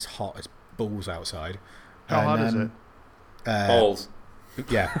hot as balls outside. How hot is it? Balls.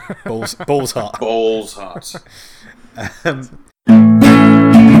 Yeah, balls hot. Balls hot. And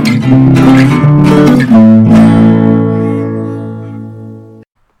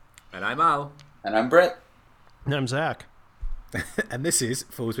I'm Al. And I'm Brett. And I'm Zach. And this is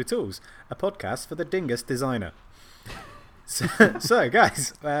Fools with Tools, a podcast for the Dingus designer. So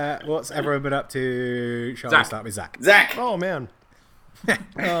guys, what's everyone been up to? Shall we start with Zach? Zach! Oh, man.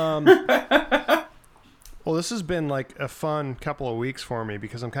 Well, this has been like a fun couple of weeks for me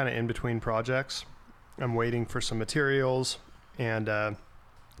because I'm kind of in between projects. I'm waiting for some materials, and I'm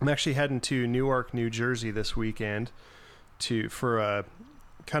actually heading to Newark, New Jersey this weekend for a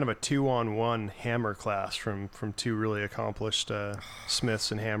kind of a 2-on-1 hammer class from two really accomplished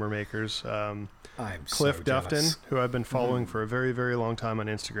smiths and hammer makers. I'm Cliff so Dufton, jealous. who I've been following for a very, very long time on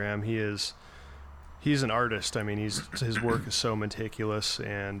Instagram. He's an artist. I mean, his work is so meticulous,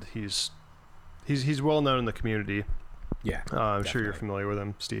 and he's well known in the community. Yeah, I'm sure you're definitely. familiar with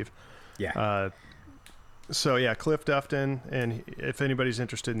him, Steve. Yeah, So yeah, Cliff Dufton, and if anybody's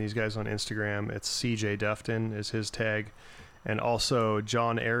interested in these guys on Instagram, it's CJ Dufton is his tag, and also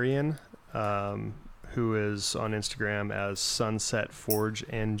John Arian, who is on Instagram as Sunset Forge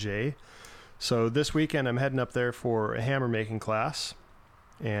NJ. So this weekend I'm heading up there for a hammer making class,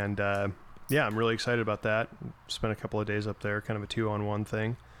 and yeah, I'm really excited about that. Spent a couple of days up there, kind of a 2-on-1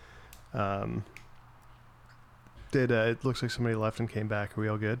 thing. It looks like somebody left and came back. Are we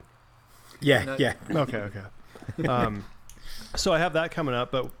all good? yeah. Okay. So I have that coming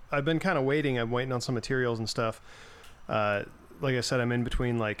up, but I've been kind of waiting. I'm waiting on some materials and stuff. Like I said, I'm in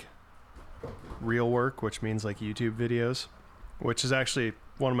between like real work, which means like YouTube videos, which is actually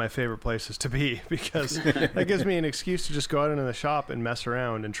one of my favorite places to be because that gives me an excuse to just go out into the shop and mess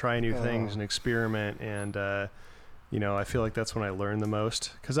around and try new things and experiment. And, I feel like that's when I learn the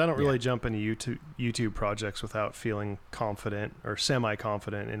most because I don't really jump into YouTube projects without feeling confident or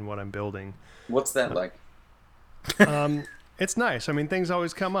semi-confident in what I'm building. What's that like? It's nice. I mean, things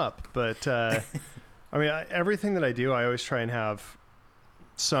always come up, but everything that I do, I always try and have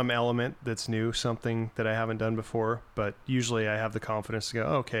some element that's new, something that I haven't done before. But usually, I have the confidence to go,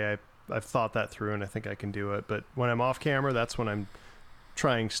 okay, I've thought that through, and I think I can do it. But when I'm off camera, that's when I'm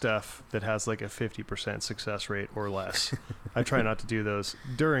trying stuff that has like a 50% success rate or less. I try not to do those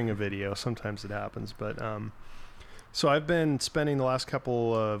during a video. Sometimes it happens, but so I've been spending the last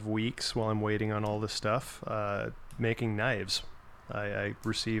couple of weeks while I'm waiting on all this stuff making knives. I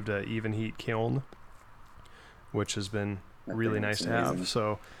received an even heat kiln, which has been really nice to have.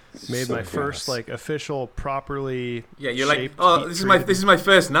 So made my first like official properly You're like, shaped oh, heat this treated- is my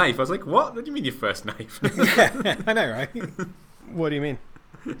first knife. I was like, what? What do you mean your first knife? Yeah, I know, right? What do you mean?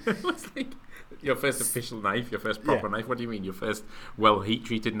 What's like your first official knife, your first proper knife? What do you mean your first well heat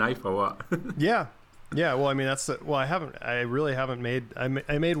treated knife or what? Yeah. Well, I mean, I really haven't made, I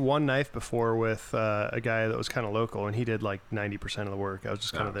made one knife before with a guy that was kind of local, and he did like 90% of the work. I was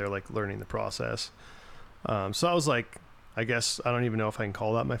just kind of there like learning the process. So I was like, I guess, I don't even know if I can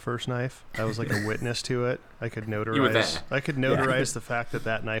call that my first knife. I was like a witness to it. I could notarize. You were there. I could notarize the fact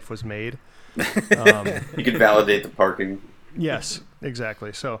that knife was made. You could validate the parking. Yes,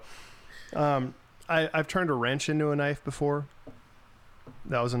 exactly. So I've turned a wrench into a knife before.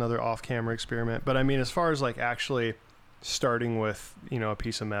 That was another off-camera experiment. But I mean, as far as like actually starting with, a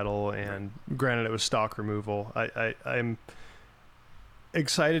piece of metal, and granted it was stock removal, I'm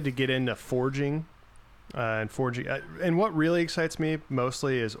excited to get into forging. And what really excites me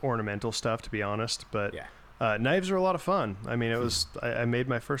mostly is ornamental stuff, to be honest. But knives are a lot of fun. I mean, it was I made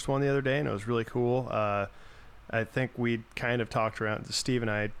my first one the other day, and it was really cool. I think we kind of talked around. Steve and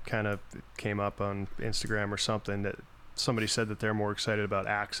I kind of came up on Instagram or something that somebody said that they're more excited about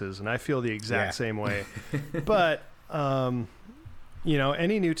axes, and I feel the exact same way. But any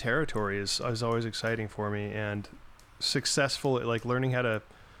new territory is always exciting for me, and learning how to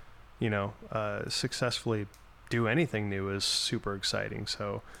successfully do anything new is super exciting.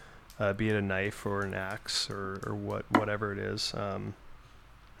 So be it a knife or an axe or whatever it is,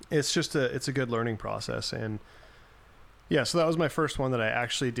 it's a good learning process. And so that was my first one that I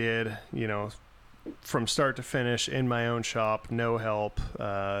actually did, from start to finish in my own shop, no help.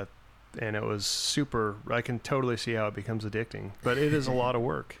 And it was super, I can totally see how it becomes addicting, but it is a lot of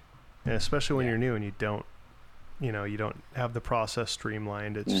work, and especially when you're new and you don't have the process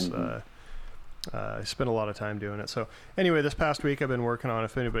streamlined. It's I spent a lot of time doing it. So anyway, this past week I've been working on,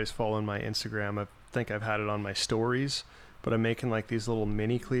 if anybody's following my Instagram, I think I've had it on my stories, but I'm making like these little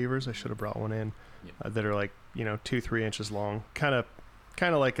mini cleavers. I should have brought one in that are like, 2-3 inches long, kind of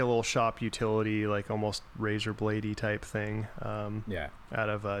kind of like a little shop utility, like almost razor bladey type thing. Yeah. Out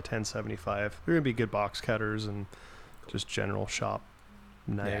of 1075. They're gonna be good box cutters and just general shop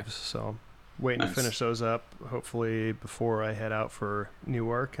knives. So waiting to finish those up, hopefully before I head out for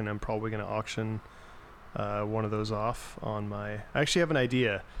Newark, and I'm probably gonna auction one of those off on my. I actually have an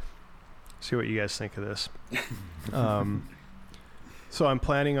idea. See what you guys think of this. So I'm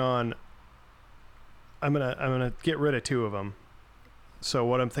planning on. I'm gonna get rid of 2 of them. So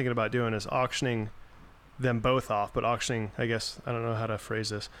what I'm thinking about doing is auctioning them both off, but auctioning, I guess, I don't know how to phrase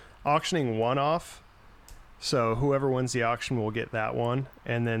this. Auctioning one off. So whoever wins the auction will get that one,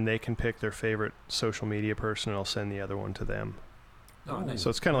 and then they can pick their favorite social media person, and I'll send the other one to them. Oh, nice. So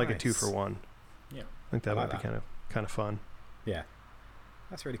it's kind of like a 2-for-1. Yeah. I think that might be kind of fun. Yeah.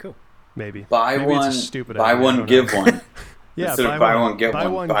 That's really cool. Maybe. Buy Maybe one, it's a stupid buy idea, one, give one. Yeah, Instead of buy one, get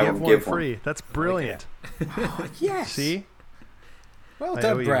one. Buy one, give one. free. That's brilliant. Yes. See? Well I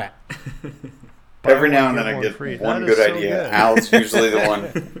done, owe you. Brett. Every Buy now one, and then give I one get free. one That good is so idea. good. Al's usually the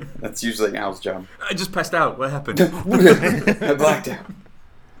one. That's usually Al's job. I just passed out. What happened? I blacked out.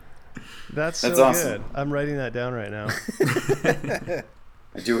 That's That's awesome. good. I'm writing that down right now.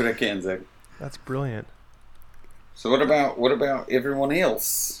 I do what I can, Zach. That's brilliant. So what about everyone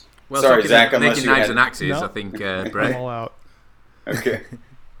else? Well, Sorry, talking Zach. about Unless making you knives had... and axes, No. I think, I'm Brett. all out. Okay.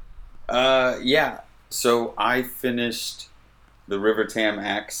 Yeah. So I finished the River Tam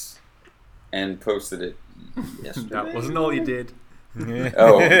axe and posted it yesterday. That wasn't all you did.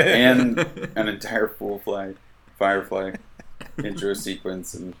 Oh, and an entire Firefly intro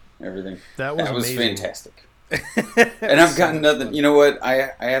sequence and everything. That was amazing. Fantastic. And I've gotten nothing. You know what?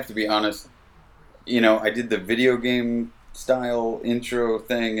 I have to be honest. You know, I did the video game style intro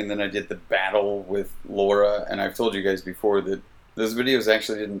thing, and then I did the battle with Laura. And I've told you guys before that those videos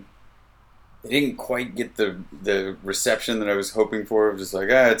actually didn't quite get the reception that I was hoping for. It was just like,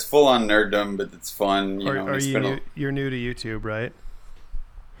 it's full on nerddom, but it's fun. You're new to YouTube, right?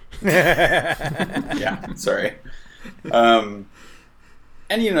 Yeah, sorry. And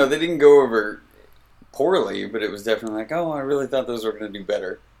you know, they didn't go over poorly, but it was definitely like, I really thought those were going to do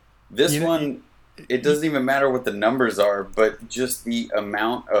better. This one, it doesn't even matter what the numbers are, but just the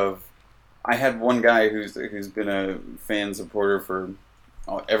amount of. I had one guy who's been a fan supporter for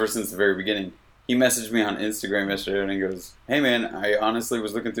ever since the very beginning. He messaged me on Instagram yesterday and he goes, "Hey man, I honestly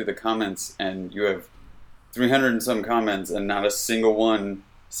was looking through the comments and you have 300 and some comments and not a single one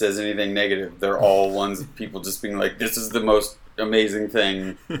says anything negative. They're all ones of people just being like, this is the most amazing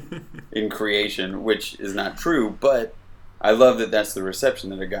thing in creation," which is not true, but I love that that's the reception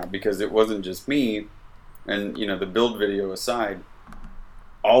that it got, because it wasn't just me. And, you know, the build video aside,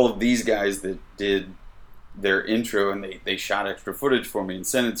 all of these guys that did their intro and they shot extra footage for me and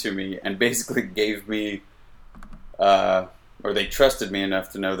sent it to me and basically gave me, or they trusted me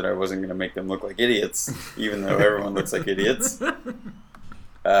enough to know that I wasn't going to make them look like idiots, even though everyone looks like idiots, to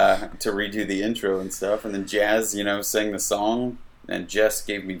redo the intro and stuff. And then Jazz, you know, sang the song, and Jess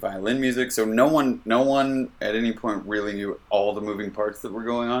gave me violin music. So no one at any point really knew all the moving parts that were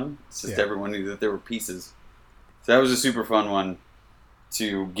going on. It's just everyone knew that there were pieces. So that was a super fun one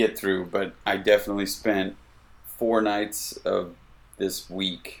to get through, but I definitely spent 4 nights of this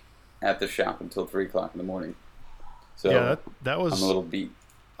week at the shop until 3 o'clock in the morning. So yeah, that was I'm a little beat.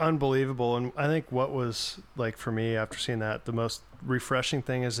 Unbelievable. And I think what was, like, for me after seeing that, the most refreshing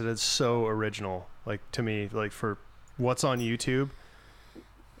thing is that it's so original, like, to me, like, for what's on YouTube.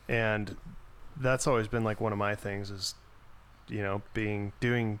 And that's always been like one of my things is, you know,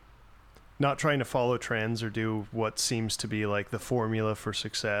 not trying to follow trends or do what seems to be like the formula for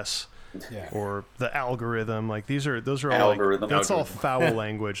success or the algorithm. Like those are all algorithm. That's all foul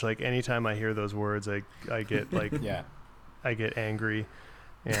language. Like anytime I hear those words, I get like, I get angry.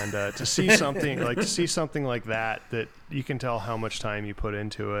 And to see something like that you can tell how much time you put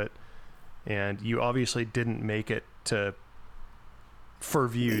into it, and you obviously didn't make it for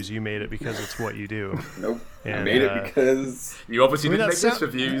views. You made it because it's what you do. Nope. And, I made it because you obviously didn't make this for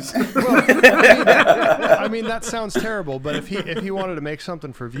views. Well, I mean, that sounds terrible. But if he wanted to make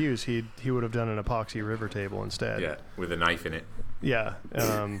something for views, he would have done an epoxy river table instead. Yeah, with a knife in it. Yeah.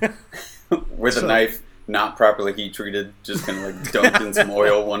 With a knife not properly heat treated, just kind of like dunked in some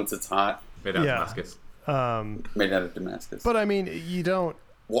oil once it's hot. Made out of Damascus. Made out of Damascus. But I mean, you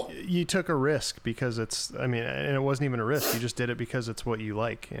took a risk because and it wasn't even a risk. You just did it because it's what you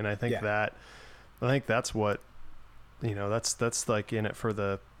like. And I think that's what, you know, that's like in it for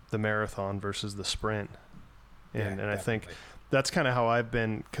the marathon versus the sprint. And I think that's kind of how I've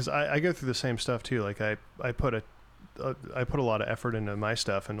been, because I go through the same stuff too. Like I put a lot of effort into my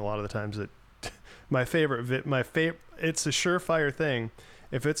stuff, and a lot of the times my favorite it's a surefire thing.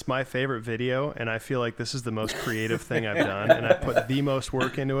 If it's my favorite video and I feel like this is the most creative thing I've done and I put the most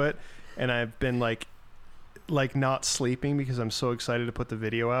work into it and I've been like not sleeping because I'm so excited to put the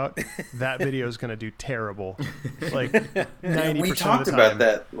video out, that video is going to do terrible. Like 90% we talked of the time. about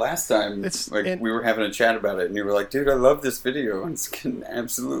that last time. We were having a chat about it, and you were like, "Dude, I love this video," and it's getting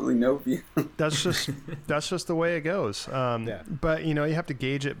absolutely no view. That's just the way it goes. But you have to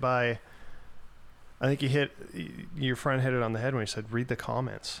gauge it by. I think your friend hit it on the head when he said, "Read the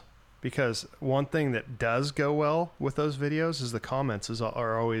comments," because one thing that does go well with those videos is the comments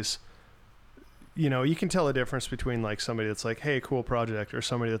are always. You can tell the difference between like somebody that's like, "Hey, cool project," or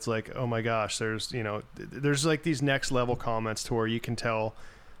somebody that's like, "Oh my gosh," there's like these next level comments to where you can tell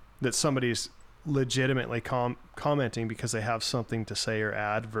that somebody's legitimately commenting because they have something to say or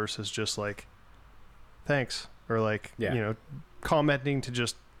add versus just like, "Thanks," or like, commenting to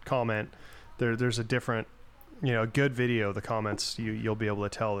just comment. There's a different, a good video, the comments, you'll be able to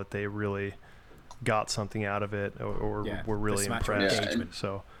tell that they really got something out of it or were really impressed. Yeah.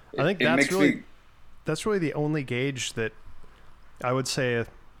 So I think that's really the only gauge that I would say. I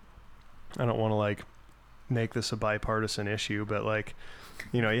don't want to like make this a bipartisan issue, but like,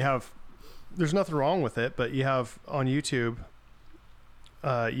 there's nothing wrong with it, but you have on YouTube,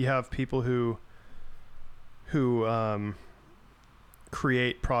 you have people who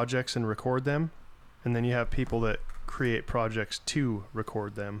create projects and record them, and then you have people that create projects to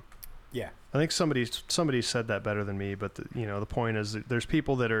record them. Yeah, I think somebody said that better than me, but the point is that there's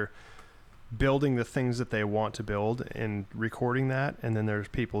people that are building the things that they want to build and recording that, and then there's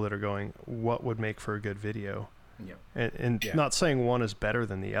people that are going, what would make for a good video? Yeah. And not saying one is better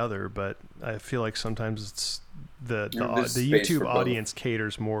than the other, but I feel like sometimes it's the YouTube audience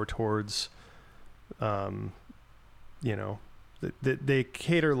caters more towards they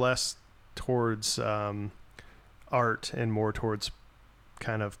cater less towards art and more towards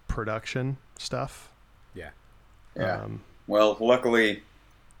kind of production stuff. Yeah. Well, luckily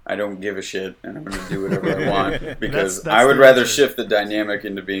I don't give a shit, and I'm going to do whatever I want, because I would rather shift the dynamic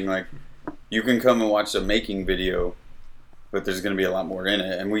into being like, you can come and watch a making video, but there's going to be a lot more in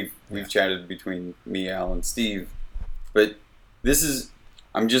it. And we've chatted between me, Al, and Steve, but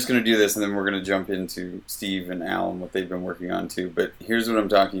I'm just going to do this, and then we're going to jump into Steve and Al and what they've been working on too. But here's what I'm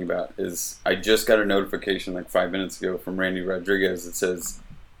talking about: is I just got a notification like 5 minutes ago from Randy Rodriguez. It says,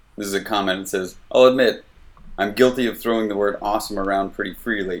 this is a comment. It says, "I'll admit, I'm guilty of throwing the word awesome around pretty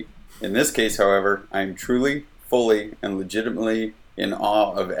freely. In this case, however, I am truly, fully, and legitimately in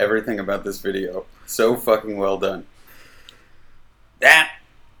awe of everything about this video. So fucking well done." That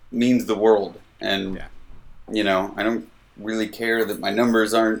means the world. And, I don't really care that my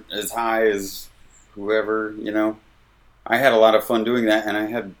numbers aren't as high as whoever, I had a lot of fun doing that, and I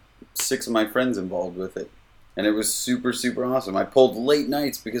had 6 of my friends involved with it. And it was super, super awesome. I pulled late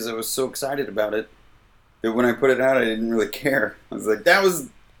nights because I was so excited about it that when I put it out, I didn't really care. I was like, that was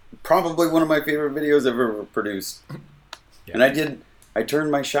probably one of my favorite videos I've ever produced. Yeah. And I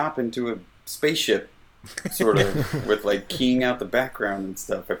turned my shop into a spaceship, sort of, with like keying out the background and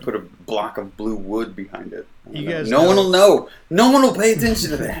stuff. I put a block of blue wood behind it. No one will know. No one will pay attention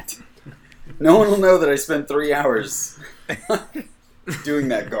to that. No one will know that I spent 3 hours doing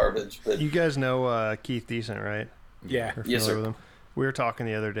that garbage. But you guys know Keith Decent, right? Yeah. Yes, sir. With him? We were talking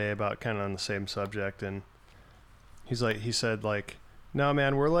the other day about kind of on the same subject, and he said, no,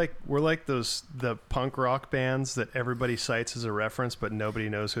 man, we're like the punk rock bands that everybody cites as a reference, but nobody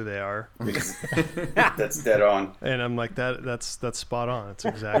knows who they are. That's dead on. And I'm like, that's spot on. It's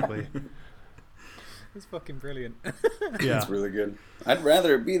exactly. It's fucking brilliant. Yeah, it's really good. I'd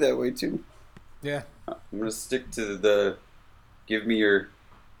rather it be that way too. Yeah, I'm gonna stick to the give me your,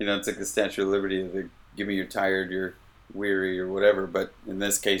 it's like the Statue of Liberty. The give me your tired, your weary, or whatever. But in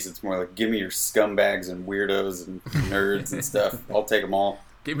this case, it's more like give me your scumbags and weirdos and nerds and stuff. I'll take them all.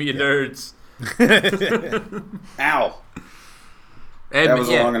 Give me your nerds. Ow. That was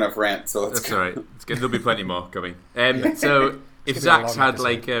a long enough rant, so let's go. All right. It's good. There'll be plenty more coming. So if Zach's had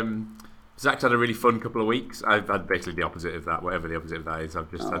Zach's had a really fun couple of weeks. I've had basically the opposite of that. Whatever the opposite of that is,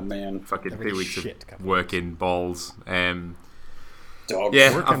 I've just had fucking 3 weeks of working balls. Dogs.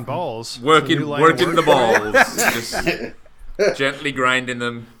 Yeah, working balls. Working the balls. Just gently grinding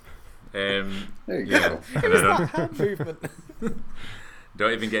them. There you go. That movement.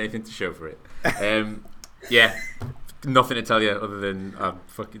 Don't even get anything to show for it. Nothing to tell you other than I'm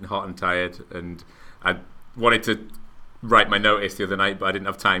fucking hot and tired, and I wanted to write my notice the other night, but I didn't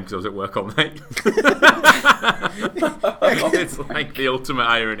have time because I was at work all night. It's like the ultimate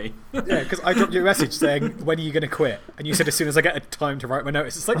irony. Yeah, because I dropped you a message saying, when are you going to quit? And you said, as soon as I get a time to write my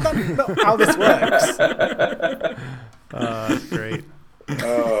notice. It's like, that's not how this works. Great.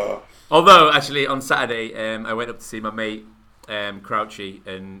 Although, actually, on Saturday, I went up to see my mate, Crouchy,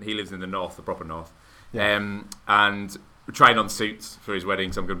 and he lives in the north, the proper north. Yeah. And we're trying on suits for his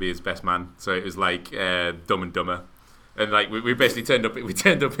wedding, so I'm going to be his best man. So it was like Dumb and Dumber. And like we basically turned up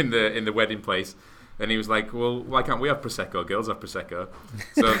in the wedding place, and he was like, "Well, why can't we have prosecco? Girls have prosecco."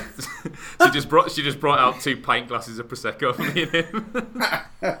 So she just brought out 2 pint glasses of prosecco for me and him.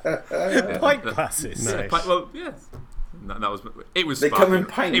 Pint glasses. Nice. Well, yes. That was it. Was they sparkling. come in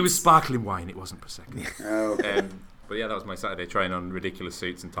pints. It was sparkling wine. It wasn't prosecco. Oh, okay. But yeah, that was my Saturday, trying on ridiculous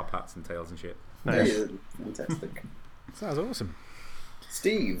suits and top hats and tails and shit. Nice. Yeah, fantastic. Sounds awesome.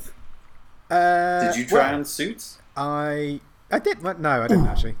 Steve, did you try on suits? I did. No, I didn't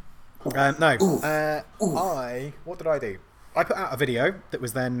actually. No. What did I do? I put out a video that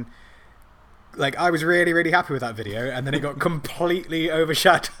was then, like, I was really, really happy with that video, and then it got completely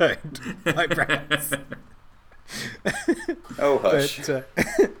overshadowed by Brett's. Oh, hush.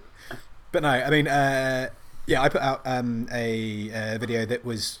 But no, I mean, yeah, I put out a video that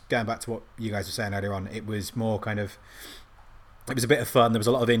was going back to what you guys were saying earlier on. It was more kind of, it was a bit of fun. There was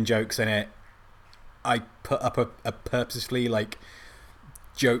a lot of in-jokes in it. I put up a purposely like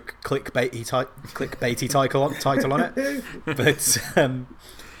joke clickbaity title on it,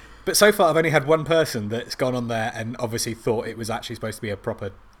 but so far I've only had one person that's gone on there and obviously thought it was actually supposed to be a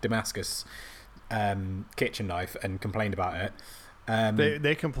proper Damascus kitchen knife and complained about it.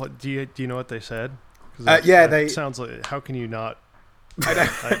 They compl- Do you know what they said? Yeah, they sounds like, how can you not? I know.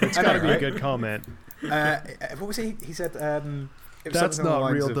 It's got to be a good comment. What was he? He said. That's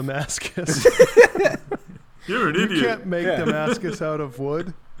not real Damascus. You're an idiot. You can't make Damascus out of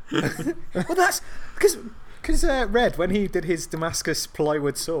wood. Well, that's because Red, when he did his Damascus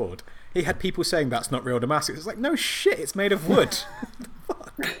plywood sword, he had people saying that's not real Damascus. It's like, no shit, it's made of wood.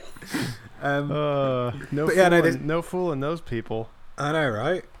 Fuck. No fooling those people. I know,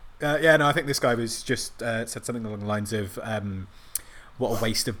 right? Yeah, no, I think this guy was just said something along the lines of what a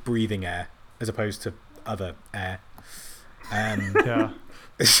waste of breathing air as opposed to other air. Yeah.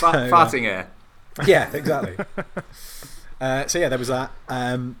 Farting air. Yeah, exactly. So yeah, there was that,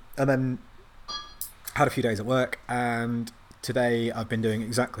 and then had a few days at work, and today I've been doing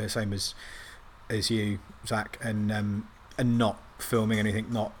exactly the same as you, Zach, and not filming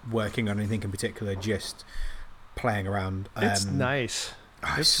anything, not working on anything in particular, just playing around. It's nice.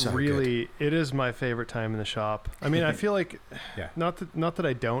 It's so really good. It is my favorite time in the shop. I mean, I feel like not that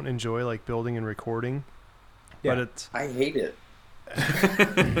I don't enjoy like building and recording, but I hate it.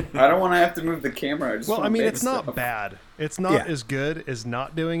 I don't want to have to move the camera. I mean, it's not bad. It's not as good as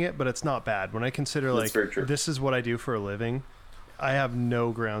not doing it, but it's not bad. When I consider like this is what I do for a living, I have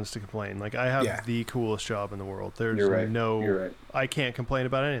no grounds to complain. Like I have the coolest job in the world. There's You're right. I can't complain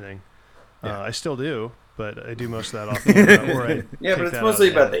about anything. I still do, but I do most of that off. But it's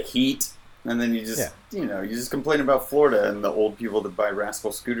mostly about the heat. And then you just, you just complain about Florida and the old people that buy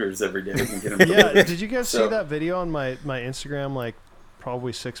Rascal scooters every day. And get them did you guys see that video on my Instagram like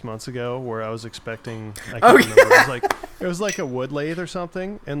probably 6 months ago where I was expecting, I can't remember, it was like a wood lathe or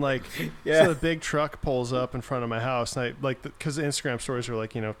something, and like so the big truck pulls up in front of my house, and I like because the Instagram stories are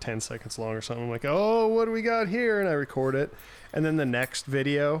like 10 seconds long or something. I'm like, oh, what do we got here? And I record it, and then the next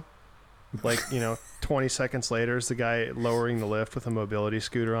video, like 20 seconds later, is the guy lowering the lift with a mobility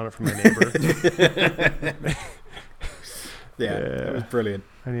scooter on it from my neighbor. It was brilliant.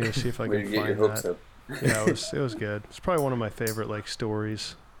 I need to see if I can find that. Up. Yeah, it was good. It's probably one of my favorite like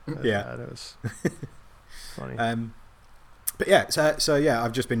stories. It was funny. But yeah, so yeah,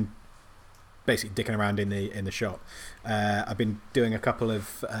 I've just been basically dicking around in the shop. I've been doing a couple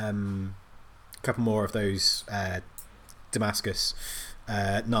more of those Damascus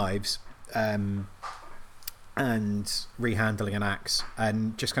knives. And rehandling an axe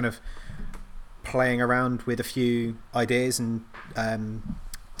and just kind of playing around with a few ideas and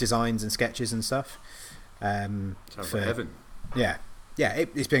designs and sketches and stuff. Sounds like heaven. Yeah,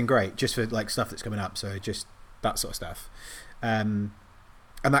 it's been great just for like stuff that's coming up. So just that sort of stuff, and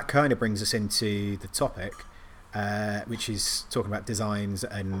that kind of brings us into the topic, which is talking about designs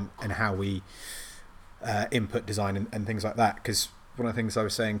and how we input design and things like that. Because one of the things I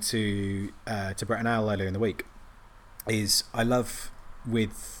was saying to Brett and Al earlier in the week is I love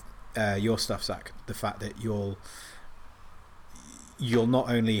with your stuff, Zach, the fact that you'll not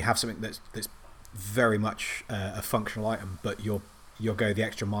only have something that's very much a functional item, but you'll go the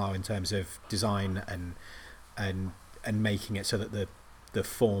extra mile in terms of design and making it so that the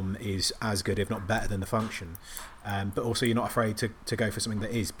form is as good, if not better, than the function. But also you're not afraid to go for something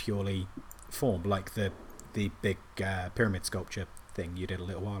that is purely form, like the big pyramid sculpture thing you did a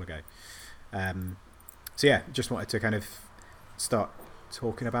little while ago. So yeah, just wanted to kind of start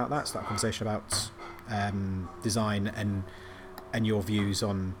talking about that, start a conversation about design and your views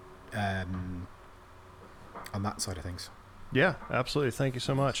on that side of things. Yeah, absolutely. Thank you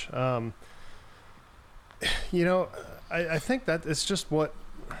so much. I think that it's just what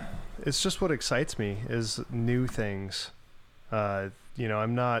excites me is new things. I'm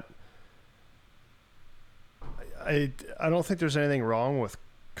not. I don't think there's anything wrong with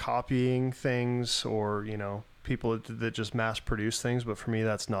copying things or people that just mass produce things, but for me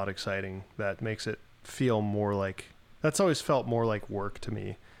that's not exciting. That makes it feel more like, that's always felt more like work to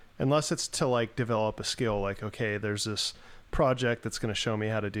me, unless it's to like develop a skill. Like, okay, there's this project that's going to show me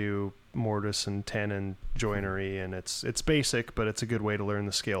how to do mortise and tenon joinery, and it's basic, but it's a good way to learn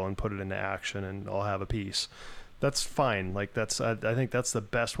the skill and put it into action, and I'll have a piece. That's fine. Like I think that's the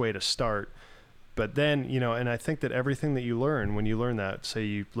best way to start. But then, and I think that everything that you learn, when you learn that, say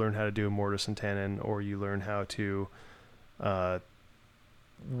you learn how to do a mortise and tenon, or you learn how to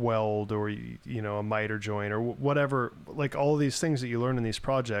weld, or, a miter joint, or whatever, like all of these things that you learn in these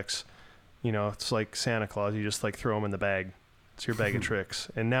projects, it's like Santa Claus, you just like throw them in the bag. It's your bag of tricks.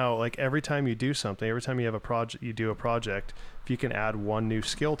 And now, like every time you do something, every time you have you do a project, if you can add one new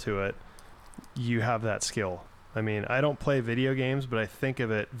skill to it, you have that skill. I mean, I don't play video games, but I think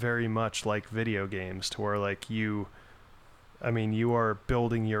of it very much like video games, to where like you are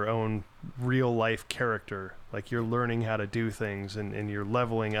building your own real life character. Like you're learning how to do things, and you're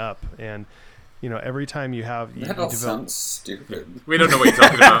leveling up. And, every time you have... That all sounds stupid. We don't know what you're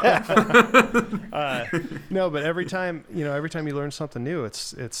talking about. No, but every time you learn something new,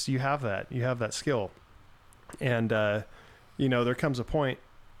 it's you have that skill. And, there comes a point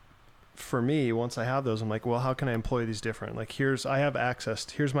for me, once I have those, I'm like, well, how can I employ these different? Like, here's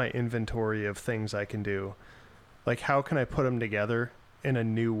my inventory of things I can do. Like, how can I put them together in a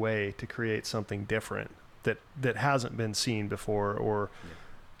new way to create something different that hasn't been seen before, or,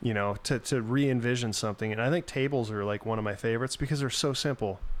 to re-envision something. And I think tables are like one of my favorites because they're so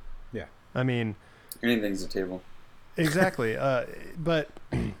simple. Yeah. I mean, anything's a table. Exactly. But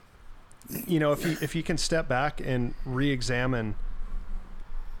if you can step back and re-examine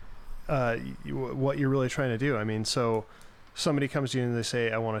what you're really trying to do. I mean, so somebody comes to you and they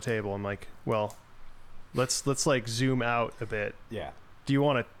say, I want a table. I'm like, well, let's like zoom out a bit. Yeah. Do you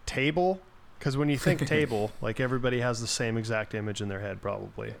want a table? Because when you think table, like everybody has the same exact image in their head,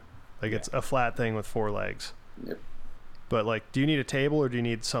 probably. Like it's a flat thing with 4 legs. Yep. But like, do you need a table, or do you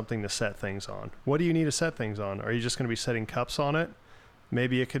need something to set things on? What do you need to set things on? Are you just going to be setting cups on it?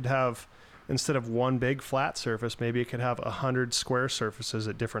 Maybe it could have, instead of one big flat surface, maybe it could have 100 square surfaces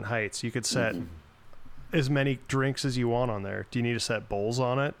at different heights. You could set as many drinks as you want on there. Do you need to set bowls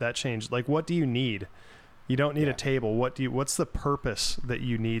on it? That changed. Like, what do you need? You don't need a table. What's the purpose that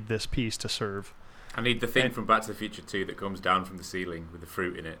you need this piece to serve? I need the thing from Back to the Future 2 that comes down from the ceiling with the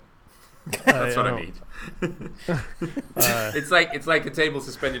fruit in it. That's what I need. It's like a table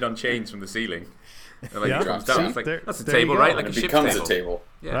suspended on chains from the ceiling. And like it comes down. It's like, that's a table, right? Like it becomes a table.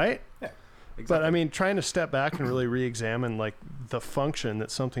 Yeah. Right? Yeah. Exactly. But I mean, trying to step back and really re-examine like the function that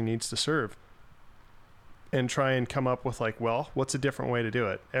something needs to serve, and try and come up with like, well, what's a different way to do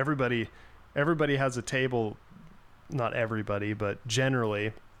it? Everybody has a table. Not everybody, but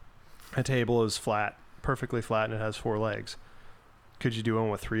generally, a table is flat, perfectly flat, and it has 4 legs. Could you do one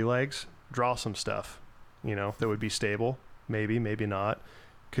with 3 legs? Draw some stuff, that would be stable. Maybe not.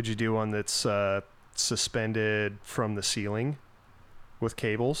 Could you do one that's suspended from the ceiling with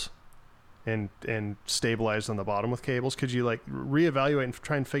cables and stabilized on the bottom with cables? Could you like reevaluate and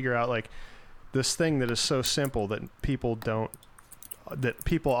try and figure out like this thing that is so simple that people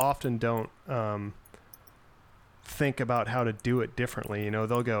often don't think about how to do it differently?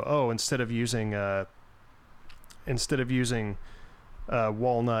 They'll go, oh, instead of using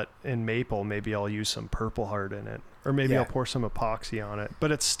walnut and maple, maybe I'll use some Purple Heart in it, or maybe I'll pour some epoxy on it.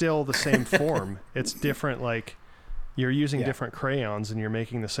 But it's still the same form. It's different. Like you're using different crayons and you're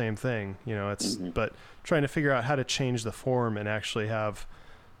making the same thing. It's but trying to figure out how to change the form and actually have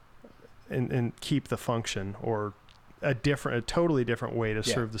and keep the function, or a totally different way to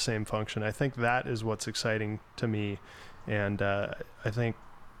serve the same function. I think that is what's exciting to me. And I think,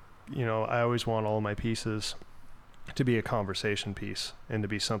 I always want all of my pieces to be a conversation piece, and to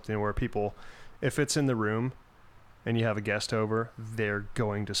be something where people, if it's in the room and you have a guest over, they're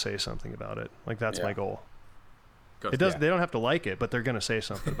going to say something about it. Like that's my goal. They don't have to like it, but they're going to say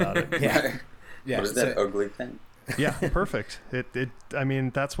something about it. What is that ugly thing? Yeah, perfect. I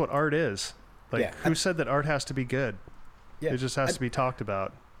mean, that's what art is. Like, who said that art has to be good? Yeah, it just has to be talked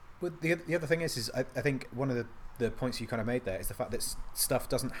about. Well, the other thing is I think one of the points you kind of made there is the fact that stuff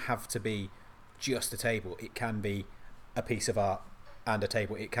doesn't have to be just a table. It can be a piece of art and a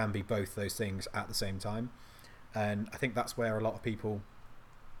table. It can be both those things at the same time. And I think that's where a lot of people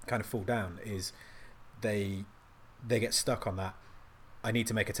kind of fall down, is they get stuck on that. I need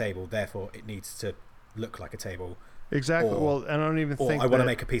to make a table, therefore it needs to look like a table. Exactly. Well, I don't even think I want to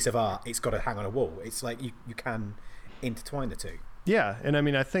make a piece of art, it's got to hang on a wall. It's like you can intertwine the two. Yeah, and I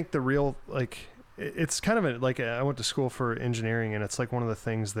mean, I think the real, like, it's kind of I went to school for engineering, and it's like one of the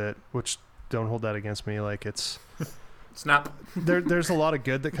things that, which don't hold that against me, like it's snap. There's a lot of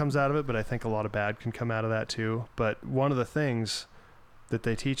good that comes out of it, but I think a lot of bad can come out of that too. But one of the things that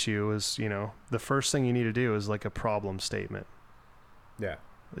they teach you is, the first thing you need to do is like a problem statement. Yeah.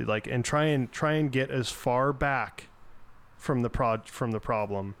 Like, and try and get as far back from the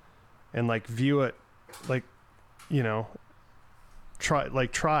problem, and like view it like, try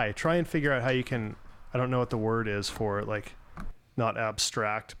and figure out how you can, I don't know what the word is for it, like not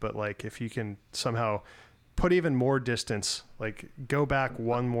abstract, but like if you can somehow put even more distance, like go back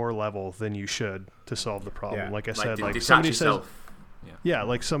one more level than you should to solve the problem. Yeah. Like I said, like somebody says,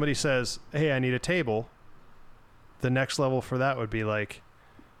 like somebody says, hey, I need a table. The next level for that would be like,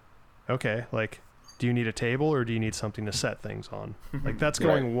 okay, like, do you need a table or do you need something to set things on? Like, that's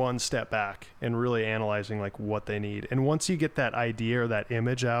going one step back and really analyzing like what they need. And once you get that idea or that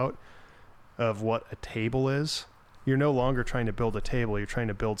image out of what a table is, you're no longer trying to build a table. You're trying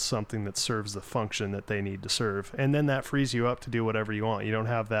to build something that serves the function that they need to serve. And then that frees you up to do whatever you want. You don't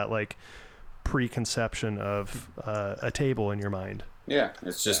have that like preconception of a table in your mind. Yeah,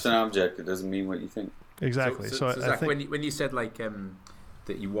 it's just an object. It doesn't mean what you think. Exactly. So Zach, I think when you said like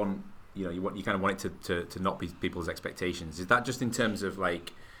that you want, you kind of want it to not be people's expectations. Is that just in terms of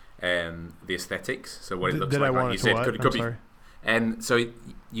like the aesthetics? So what it looks like? I want you it said to could be. sorry. And so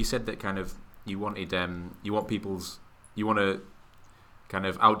you said that kind of you want to kind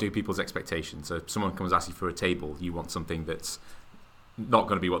of outdo people's expectations. So if someone comes asking for a table, you want something that's not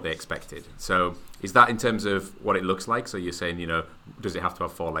going to be what they expected. So is that in terms of what it looks like? So you're saying, does it have to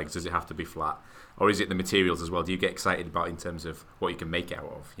have 4 legs? Does it have to be flat? Or is it the materials as well? Do you get excited about in terms of what you can make it out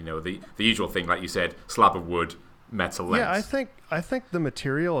of? The usual thing, like you said, slab of wood, metal lens. Yeah, I think the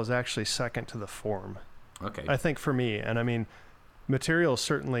material is actually second to the form. Okay. I think for me, and I mean, material is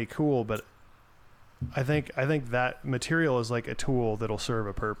certainly cool, but I think that material is like a tool that'll serve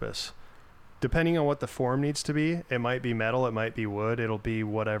a purpose. Depending on what the form needs to be, it might be metal, it might be wood, it'll be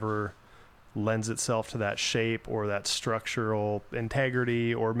whatever lends itself to that shape or that structural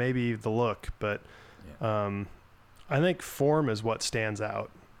integrity or maybe the look. But I think form is what stands out.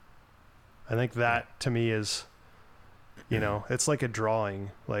 I think that to me is, it's like a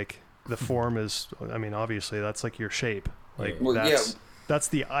drawing. Like the form is, I mean, obviously that's like your shape. Like that's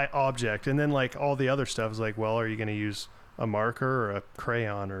the object. And then like all the other stuff is like, well, are you going to use a marker or a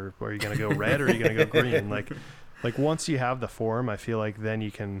crayon, or are you going to go red or are you going to go green? Like once you have the form, I feel like then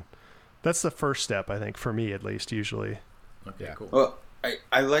you can, that's the first step, I think, for me at least, usually. Okay, yeah. Cool. Well,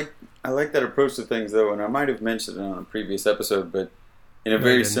 I like that approach to things, though, and I might have mentioned it on a previous episode, but in a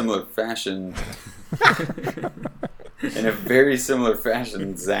very similar fashion,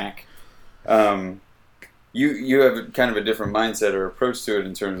 Zach, you have kind of a different mindset or approach to it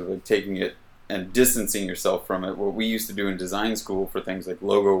in terms of like taking it and distancing yourself from it. What we used to do in design school for things like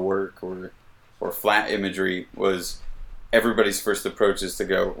logo work or flat imagery was everybody's first approach is to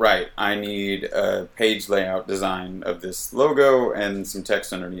go, right, I need a page layout design of this logo and some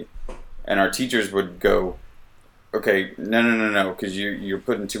text underneath. And our teachers would go, okay, no, because you're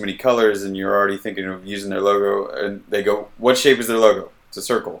putting too many colors and you're already thinking of using their logo. And they go, what shape is their logo? It's a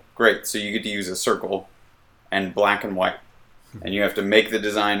circle. Great, so you get to use a circle and black and white. And you have to make the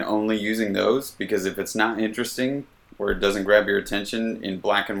design only using those, because if it's not interesting or it doesn't grab your attention in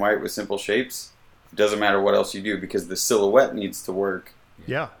black and white with simple shapes, it doesn't matter what else you do, because the silhouette needs to work.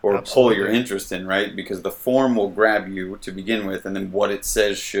 Yeah, or absolutely. pull your interest in, right? Because the form will grab you to begin with, and then what it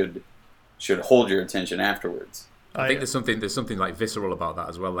says should hold your attention afterwards. I think there's something like visceral about that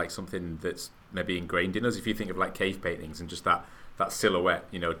as well, like something that's maybe ingrained in us. If you think of like cave paintings and just that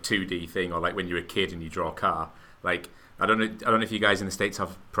silhouette, 2D thing, or like when you're a kid and you draw a car, like I don't know if you guys in the States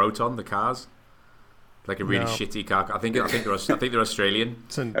have Proton, the cars. Like a really shitty car. I think they're Australian.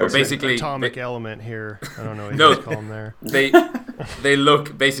 It's basically atomic element here. I don't know what you call them there. they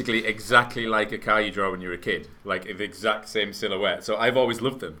look basically exactly like a car you draw when you were a kid, like the exact same silhouette. So I've always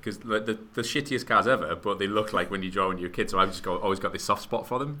loved them because the shittiest cars ever, but they look like when you draw when you're a kid. So I've just always got this soft spot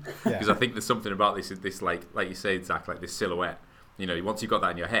for them because I think there's something about this like you say, Zach, like this silhouette. You know, once you've got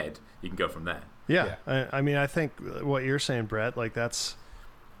that in your head, you can go from there. Yeah. I mean, I think what you're saying, Brett, like that's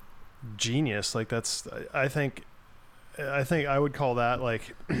genius. Like that's, I think I would call that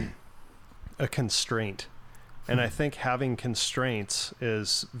like a constraint. And I think having constraints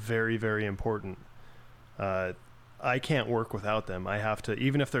is very, very important. I can't work without them. I have to,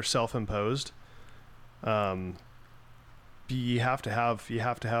 even if they're self-imposed, you have to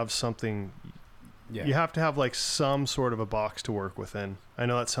have something. Yeah. You have to have like some sort of a box to work within. I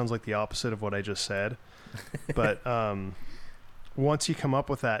know that sounds like the opposite of what I just said, but once you come up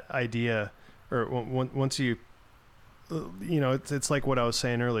with that idea, or once you, it's like what I was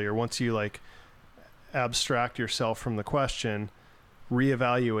saying earlier. Once you like abstract yourself from the question,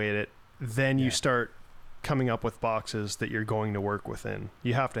 reevaluate it, then you start coming up with boxes that you're going to work within.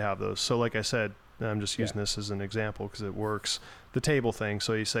 You have to have those. So like I said, I'm just using this as an example because it works. The table thing.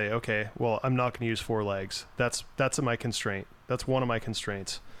 So you say, okay, well, I'm not going to use 4 legs. That's my constraint. That's one of my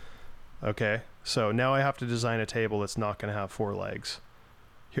constraints. Okay. So now I have to design a table that's not going to have 4 legs.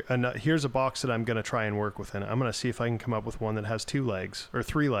 Here's a box that I'm going to try and work within. I'm going to see if I can come up with one that has 2 legs or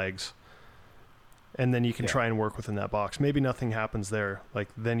 3 legs. And then you can try and work within that box. Maybe nothing happens there. Like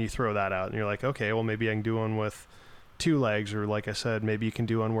then you throw that out and you're like, okay, well maybe I can do one with 2 legs, or like I said, maybe you can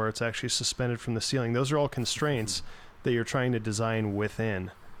do one where it's actually suspended from the ceiling. Those are all constraints that you're trying to design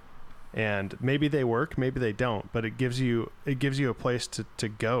within. And maybe they work, maybe they don't, but it gives you a place to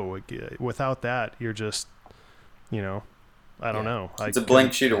go. Without that, you're just, I don't know. It's a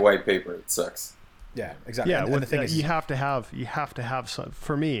blank sheet of white paper. It sucks. Yeah, exactly. Yeah, and the thing is, you have to have some.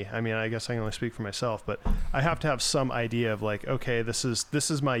 For me, I mean, I guess I can only speak for myself, but I have to have some idea of like, okay, this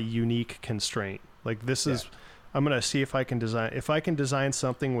is my unique constraint. Like this is, I'm gonna see if I can design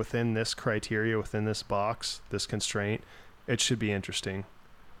something within this criteria, within this box, this constraint. It should be interesting.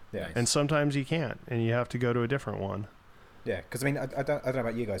 Yeah. And sometimes you can't, and you have to go to a different one. Yeah, because I mean, I don't know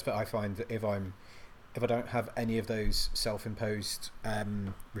about you guys, but I find that if I don't have any of those self-imposed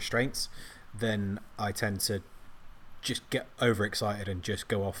restraints, then I tend to just get overexcited and just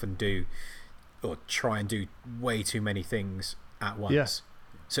go off and try and do way too many things at once. Yeah.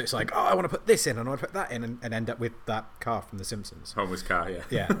 So it's like, I want to put this in and I want to put that in and end up with that car from The Simpsons. Homer's car, yeah.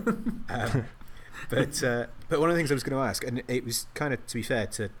 Yeah. But one of the things I was going to ask, and it was kind of to be fair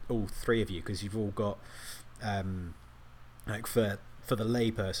to all 3 of you, because you've all got, like for the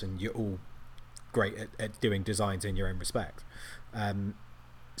lay person, you're all great at doing designs in your own respect.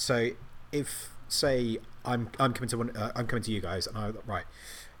 So if say I'm coming to you guys and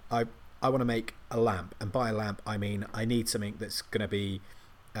I want to make a lamp, and by a lamp I mean I need something that's going to be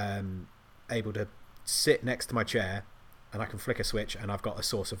able to sit next to my chair and I can flick a switch and I've got a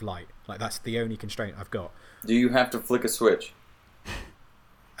source of light. Like that's the only constraint I've got. Do you have to flick a switch?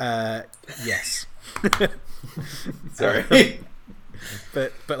 Yes. Sorry.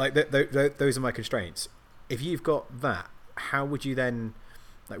 But like those are my constraints. If you've got that, how would you then,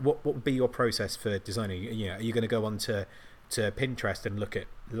 like what would be your process for designing? Are you going to go on to Pinterest and look at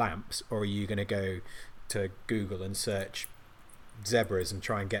lamps, or are you going to go to Google and search zebras and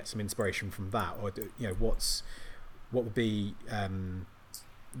try and get some inspiration from that? Or what would be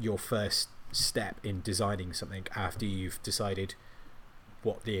your first step in designing something after you've decided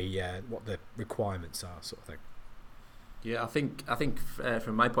what the requirements are, sort of thing? Yeah, I think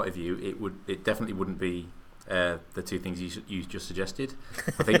from my point of view, it definitely wouldn't be the 2 things you just suggested.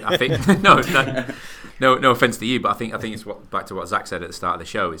 I think no offense to you, but I think it's back to what Zach said at the start of the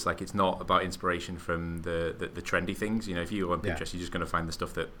show. It's like it's not about inspiration from the trendy things. If you go on Pinterest, you're just going to find the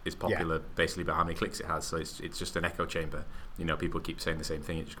stuff that is popular basically by how many clicks it has. So it's just an echo chamber. People keep saying the same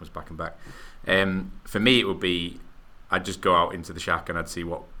thing. It just comes back and back. For me, it would be I'd just go out into the shack and I'd see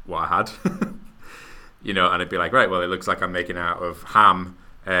what I had. And I'd be like, right, well, it looks like I'm making out of ham,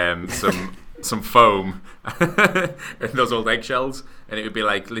 some foam, and those old eggshells, and it would be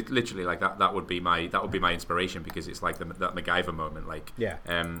like literally like that. That would be my inspiration, because it's like that MacGyver moment. Like,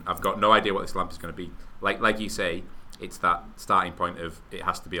 I've got no idea what this lamp is going to be. Like you say, it's that starting point of it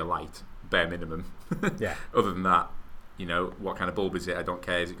has to be a light, bare minimum. Yeah. Other than that, what kind of bulb is it? I don't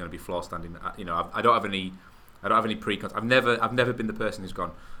care. Is it going to be floor standing? I don't have any pre-concept. I've never been the person who's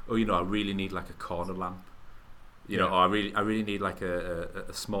gone, I really need like a corner lamp, or I really need like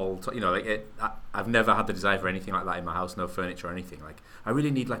a small, I've never had the desire for anything like that in my house. No furniture or anything. Like, I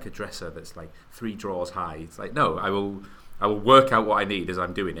really need like a dresser that's like 3 drawers high. It's like, no, I will work out what I need as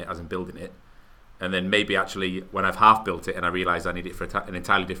I'm doing it, as I'm building it, and then maybe actually when I've half built it and I realise I need it for an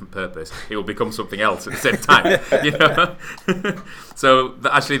entirely different purpose, it will become something else at the same time. You know. So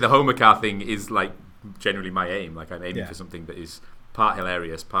actually, the Homer car thing is like generally my aim. Like I'm aiming for something that is part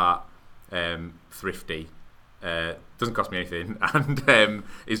hilarious, part thrifty. Doesn't cost me anything, and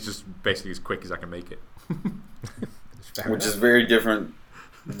is just basically as quick as I can make it. Which is very different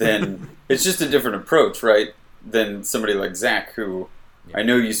than it's just a different approach, right? Than somebody like Zach, who I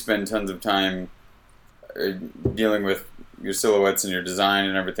know you spend tons of time dealing with your silhouettes and your design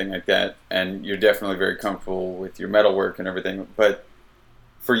and everything like that, and you're definitely very comfortable with your metalwork and everything. But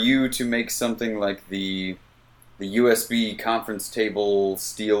for you to make something like the USB conference table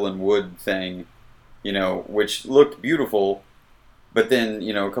steel and wood thing, you know, which looked beautiful, but then,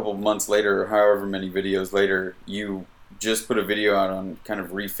 you know, a couple of months later, however many videos later, you just put a video out on kind of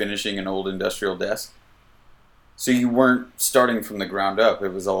refinishing an old industrial desk. So you weren't starting from the ground up. It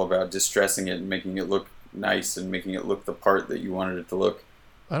was all about distressing it and making it look nice and making it look the part that you wanted it to look.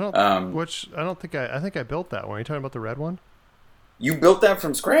 I think I built that one. Are you talking about the red one? You built that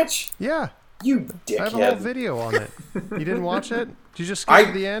from scratch? Yeah. You dickhead. I have a whole video on it. You didn't watch it? Did you just skip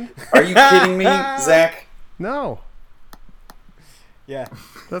to the end? Are you kidding me, Zach? No. Yeah.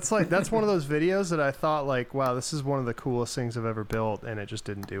 That's one of those videos that I thought like, wow, this is one of the coolest things I've ever built, and it just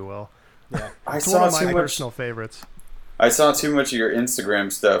didn't do well. Yeah. It's one of my personal favorites. I saw too much of your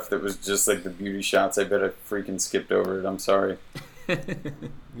Instagram stuff that was just like the beauty shots. I bet I freaking skipped over it. I'm sorry.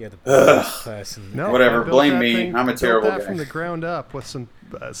 You're the best person. No, whatever. Blame me. I'm a terrible guy. From the ground up with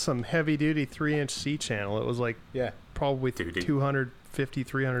some heavy duty 3-inch C channel. It was like probably 250,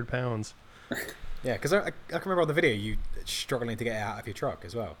 300 pounds. Yeah, because I can remember on the video you struggling to get it out of your truck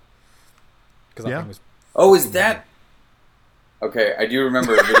as well. Because that thing was. Oh, is that? Okay, I do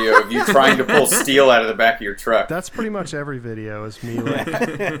remember a video of you trying to pull steel out of the back of your truck. That's pretty much every video is me. Like,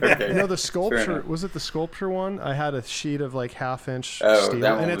 okay. You know, the sculpture, was it the sculpture one? I had a sheet of like 1/2-inch steel.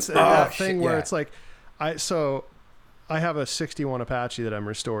 And it's that thing where it's like, I have a 61 Apache that I'm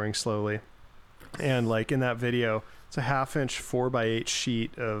restoring slowly. And like in that video, it's a 1/2-inch 4x8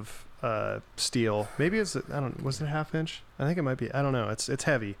 sheet of steel. Maybe was it 1/2 inch? I think it might be. I don't know. It's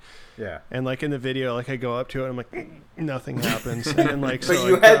heavy. Yeah. And like in the video, like I go up to it, I'm like, nothing happens. And then like, but so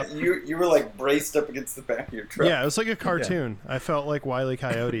you were like braced up against the back of your truck. Yeah, it was like a cartoon. I felt like Wile E.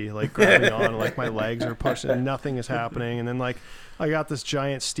 Coyote, like grabbing on, like my legs are pushing, and nothing is happening. And then like I got this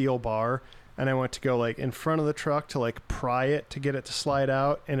giant steel bar, and I went to go like in front of the truck to like pry it to get it to slide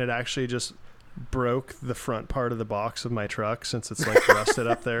out, and it actually just broke the front part of the box of my truck since it's like rusted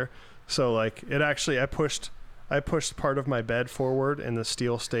up there. So like it actually, I pushed part of my bed forward and the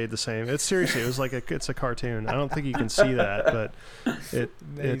steel stayed the same. It's seriously, it was like it's a cartoon. I don't think you can see that, but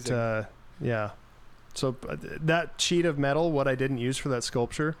yeah. So that sheet of metal, what I didn't use for that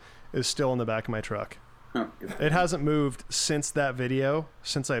sculpture, is still in the back of my truck. It hasn't moved since that video.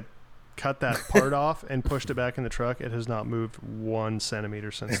 Since I cut that part off and pushed it back in the truck, it has not moved 1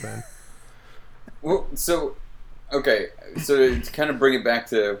 centimeter since then. Well, so to kind of bring it back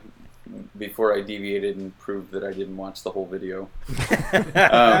to before I deviated and proved that I didn't watch the whole video.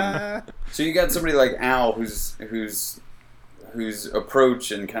 So you got somebody like Al whose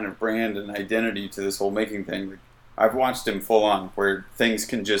approach and kind of brand and identity to this whole making thing. I've watched him full on, where things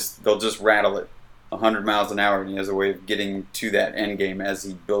they'll just rattle it 100 miles an hour, and he has a way of getting to that end game as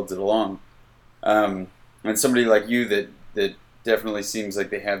he builds it along. And somebody like you that definitely seems like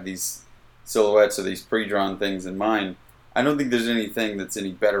they have these silhouettes or these pre-drawn things in mind. I don't think there's anything that's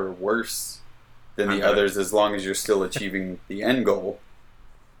any better or worse than the others, as long as you're still achieving the end goal.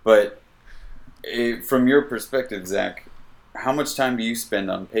 But from your perspective, Zach, how much time do you spend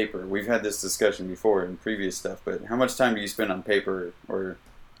on paper? We've had this discussion before in previous stuff, but how much time do you spend on paper or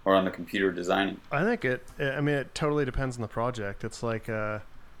on the computer designing? I think it totally depends on the project. It's like,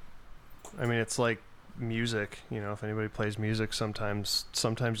 it's like music. You know, if anybody plays music, sometimes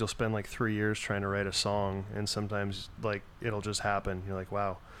you'll spend like 3 years trying to write a song, and sometimes like it'll just happen. You're like,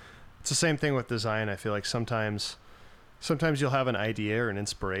 wow. It's the same thing with design. I feel like sometimes you'll have an idea or an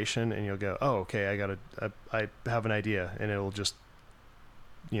inspiration, and you'll go, oh, okay, I have an idea, and it'll just,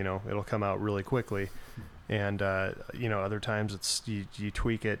 it'll come out really quickly. And other times it's you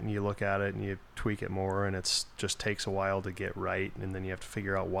tweak it and you look at it and you tweak it more, and it's just takes a while to get right, and then you have to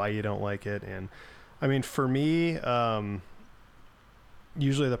figure out why you don't like it. And I mean, for me,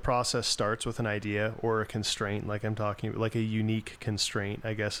 usually the process starts with an idea or a constraint, like I'm talking, like a unique constraint,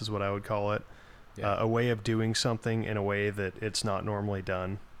 I guess is what I would call it. Yeah. A way of doing something in a way that it's not normally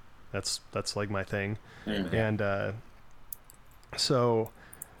done. That's like my thing. Mm-hmm. And so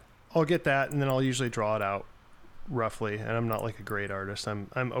I'll get that, and then I'll usually draw it out roughly. And I'm not like a great artist. I'm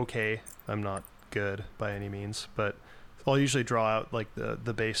okay. I'm not good by any means, but I'll usually draw out like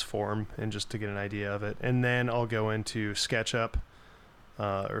the base form and just to get an idea of it. And then I'll go into SketchUp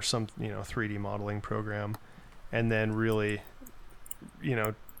or some, 3D modeling program, and then really,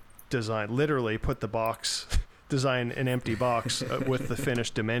 literally put the box, design an empty box with the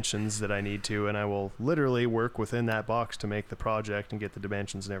finished dimensions that I need to, and I will literally work within that box to make the project and get the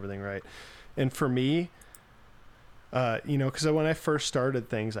dimensions and everything right. And for me, because when I first started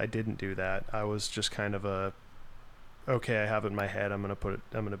things, I didn't do that. I was just kind of okay, I have it in my head, I'm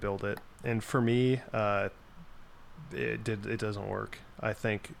gonna build it. And for me, it doesn't work. I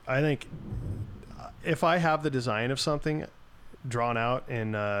think if I have the design of something drawn out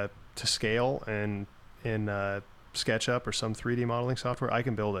in to scale and in SketchUp or some 3D modeling software, I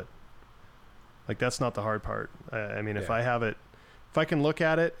can build it. Like, that's not the hard part. If I have it, if I can look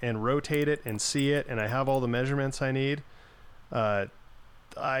at it and rotate it and see it, and I have all the measurements I need, I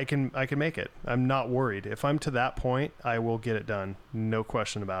can make it. I'm not worried. If I'm to that point, I will get it done. No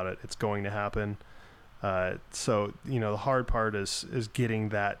question about it. It's going to happen. So the hard part is getting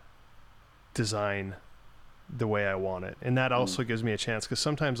that design the way I want it, and that also gives me a chance, because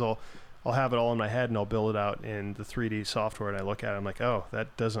sometimes I'll have it all in my head and I'll build it out in the 3D software, and I look at it, I'm like, oh,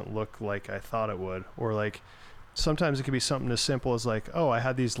 that doesn't look like I thought it would. Or like, sometimes it could be something as simple as like, oh, I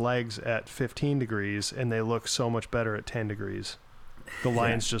had these legs at 15 degrees and they look so much better at 10 degrees. The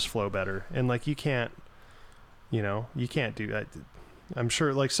lines just flow better. And like, you can't do that. I'm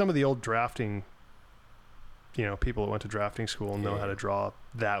sure like some of the old drafting, people that went to drafting school and know how to draw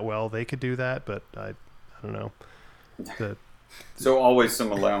that well, they could do that, but I don't know. So always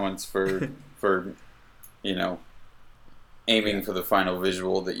some allowance for aiming for the final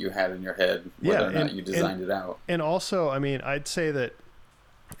visual that you had in your head, whether or not you designed it out. And also, I'd say that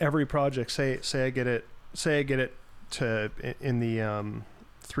every project, say I get it to in the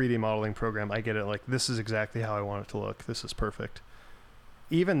 3D modeling program, I get it like, this is exactly how I want it to look. This is perfect.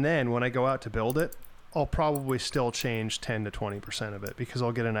 Even then, when I go out to build it, I'll probably still change 10 to 20% of it, because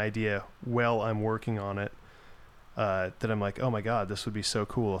I'll get an idea while I'm working on it that I'm like, oh my God, this would be so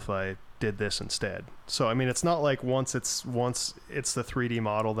cool if I did this instead. So it's not like once it's the 3D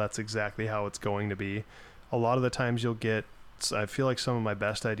model, that's exactly how it's going to be. A lot of the times I feel like some of my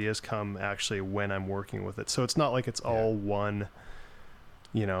best ideas come actually when I'm working with it. So it's not like it's all one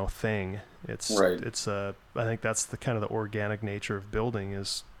thing. It's I think that's the kind of the organic nature of building,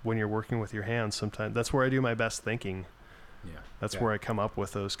 is when you're working with your hands. Sometimes that's where I do my best thinking. That's where I come up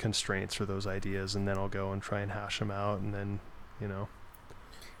with those constraints or those ideas, and then I'll go and try and hash them out, and then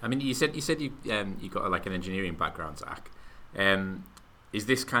you said you got like an engineering background, Zach. Is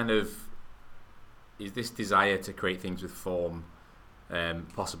this desire to create things with form,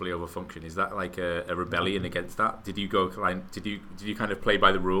 possibly over function? Is that like a rebellion against that? Did you kind of play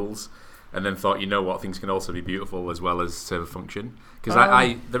by the rules, and then thought, what, things can also be beautiful as well as serve a function? Because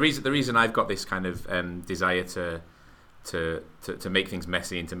the reason I've got this kind of desire to make things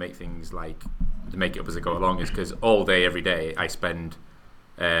messy and to make things like to make it up as I go along is because all day every day I spend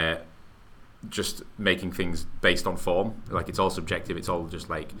just making things based on form. Like, it's all subjective. It's all just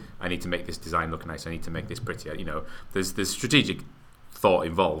like, I need to make this design look nice, I need to make this prettier. There's strategic thought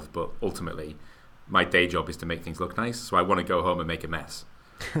involved, but ultimately my day job is to make things look nice, so I want to go home and make a mess.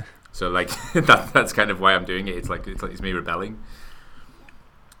 So like that's kind of why I'm doing it. It's me rebelling.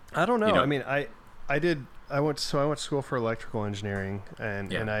 I don't know. I went to school for electrical engineering,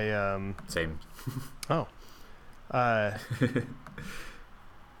 and I same. Oh.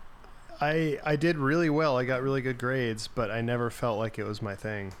 I did really well. I got really good grades, but I never felt like it was my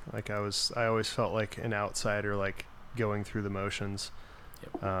thing. Like, I always felt like an outsider, like going through the motions.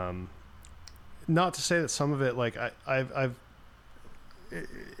 Yep. Not to say that some of it, like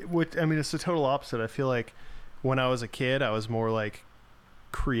it's the total opposite. I feel like when I was a kid, I was more like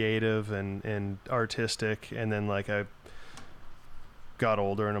creative and artistic, and then like I got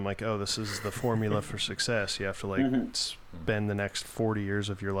older and I'm like, oh, this is the formula for success. You have to like spend the next 40 years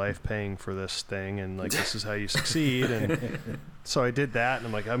of your life paying for this thing, and like, this is how you succeed. And so I did that, and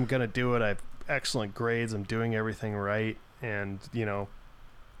I'm like, I'm gonna do it. I have excellent grades, I'm doing everything right, and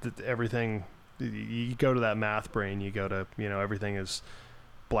everything, you go to that math brain, you go to everything is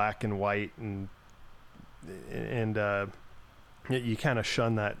black and white, and you kind of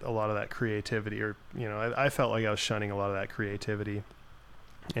shun a lot of that creativity, or I felt like I was shunning a lot of that creativity.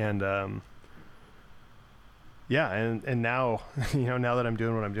 And and now now that I'm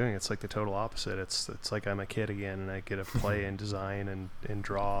doing what I'm doing, it's like the total opposite. It's like I'm a kid again, and I get to play and design and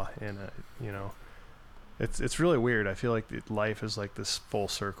draw, and it's really weird. I feel like life is like this full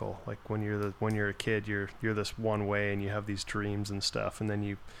circle. Like when you're a kid, you're this one way, and you have these dreams and stuff, and then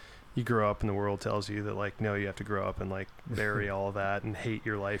you you grow up and the world tells you that, like, no, you have to grow up and, like, bury all of that and hate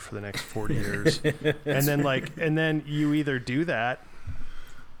your life for the next 40 years. And then you either do that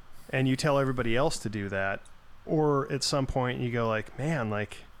and you tell everybody else to do that, or at some point you go like, man,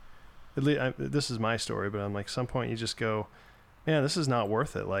 like, this is my story, but I'm like, some point you just go, man, this is not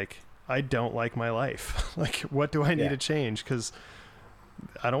worth it. Like, I don't like my life. Like, what do I need to change? Because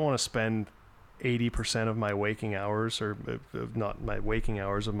I don't want to spend 80% of my waking hours, or not my waking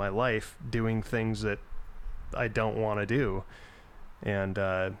hours of my life, doing things that I don't want to do. And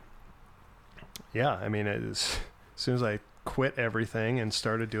I mean, as soon as I quit everything and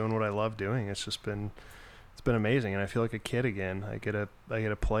started doing what I love doing, it's been amazing, and I feel like a kid again. I get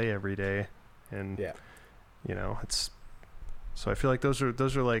to play every day, and you know, so I feel like those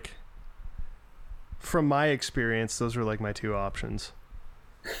are like, from my experience, those are like my two options.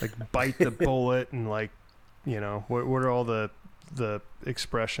 Like, bite the bullet, and, like, you know, what are all the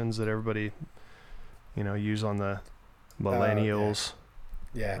expressions that everybody, you know, use on the millennials?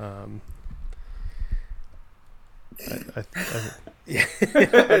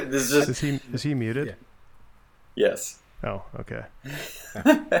 Is he muted? Yeah. Yes. Oh, okay.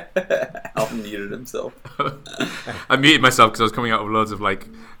 Alton muted himself. I muted myself because I was coming out of loads of, like,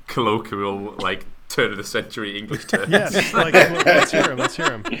 colloquial, like, turn of the century English terms. Yes, like, let's hear him.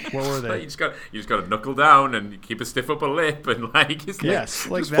 What were they? Like, you just got to knuckle down and keep a stiff upper lip, and, like, it's yes,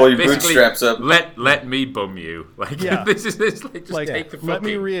 like just pull your bootstraps up. Let me bum you. Like, this is like, just take the fucking. Let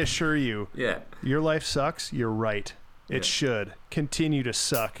me reassure you. Yeah. Your life sucks. You're right. It should continue to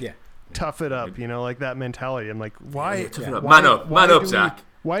suck. Yeah. Tough it up. You know, like that mentality. I'm like, why? Man up, Zach.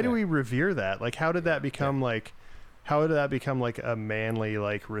 Why do we revere that? Like, how did that become like? How did that become like a manly,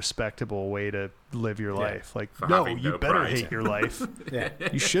 like, respectable way to live your life? Like, no, you better hate your life.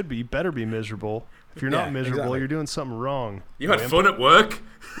 You should be. You better be miserable. If you're not miserable, you're doing something wrong. You had fun at work.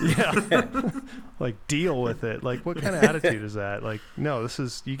 Yeah. Like, deal with it. Like, what kind of attitude is that? Like, no,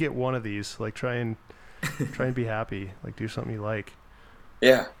 you get one of these. Like, try and be happy. Like, do something you like.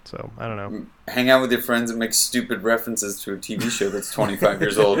 Yeah. So, I don't know. Hang out with your friends and make stupid references to a TV show that's 25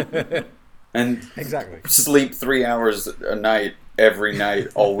 years old. And sleep 3 hours a night, every night,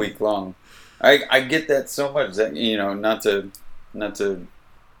 all week long. I get that so much. That, you know, not to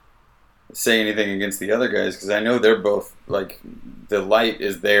say anything against the other guys, because I know they're both, like, the light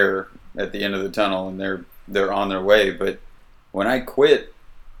is there at the end of the tunnel, and they're on their way. But when I quit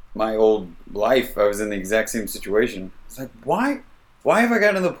my old life, I was in the exact same situation. It's like, why have I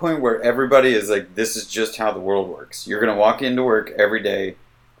gotten to the point where everybody is like, this is just how the world works? You're going to walk into work every day.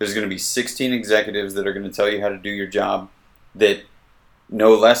 There's going to be 16 executives that are going to tell you how to do your job, that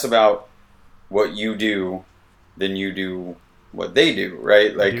know less about what you do than you do what they do,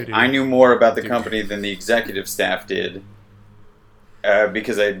 right? Like, I knew more about the company than the executive staff did,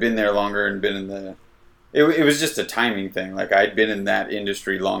 because I had been there longer and been in the... It was just a timing thing. Like, I'd been in that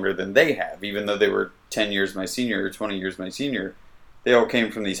industry longer than they have, even though they were 10 years my senior or 20 years my senior. They all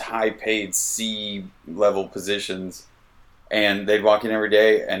came from these high-paid C-level positions, and they'd walk in every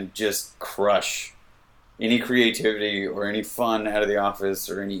day and just crush any creativity or any fun out of the office,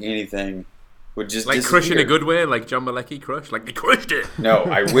 or anything would just like disappear. Crush in a good way, like John Malecki crushed, like they crushed it. No,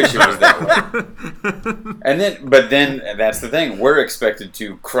 I wish it was that way. But then that's the thing. We're expected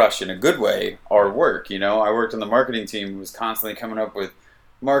to crush in a good way our work. You know, I worked on the marketing team, was constantly coming up with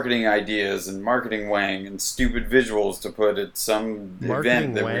marketing ideas and marketing wang and stupid visuals to put at some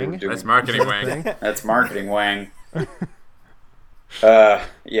event that we were doing. That's marketing wang. That's marketing wang.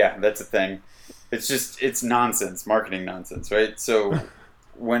 Yeah, that's a thing. It's nonsense, marketing nonsense, right? So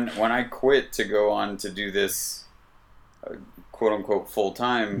when I quit to go on to do this quote unquote full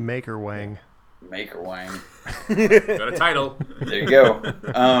time Maker Wang. Got a title. There you go.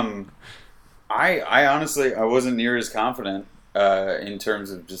 I honestly, I wasn't near as confident in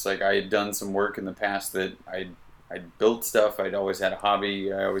terms of just like, I had done some work in the past that I'd built stuff. I'd always had a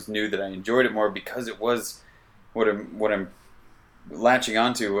hobby. I always knew that I enjoyed it more because it was what I'm latching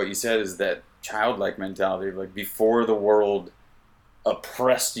onto. What you said is that childlike mentality, like before the world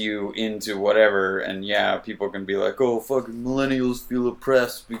oppressed you into whatever. And yeah, people can be like, oh, fucking millennials feel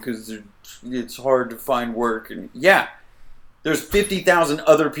oppressed because it's hard to find work. And yeah, there's 50,000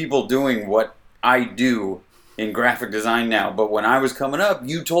 other people doing what I do in graphic design now. But when I was coming up,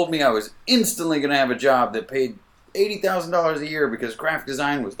 you told me I was instantly going to have a job that paid $80,000 a year because graphic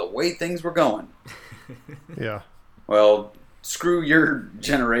design was the way things were going. Yeah. Well, screw your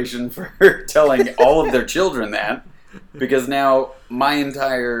generation for telling all of their children that, because now my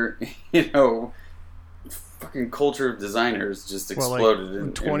entire, fucking culture of designers just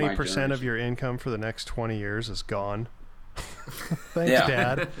exploded. Well, like 20% of your income for the next 20 years is gone. Thanks,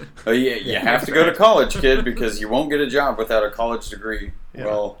 Dad. You have to go to college, kid, because you won't get a job without a college degree. Yeah.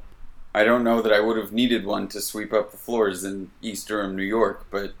 Well, I don't know that I would have needed one to sweep up the floors in East Durham, New York,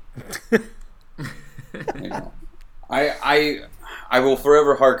 but you know, I will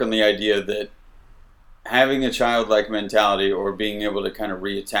forever hark on the idea that having a childlike mentality or being able to kind of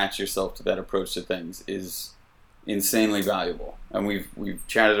reattach yourself to that approach to things is insanely valuable. And we've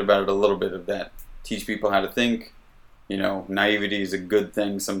chatted about it a little bit of that. Teach people how to think. You know, naivety is a good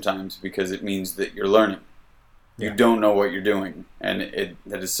thing sometimes because it means that you're learning. You don't know what you're doing, and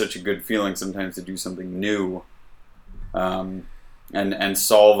that is such a good feeling sometimes to do something new, and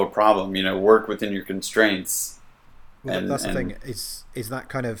solve a problem. You know, work within your constraints. Well, that's the thing. Is that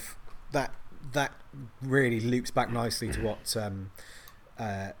kind of that really loops back nicely to what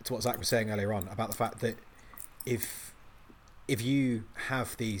Zach was saying earlier on about the fact that if you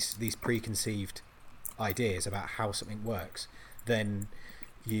have these preconceived ideas about how something works, then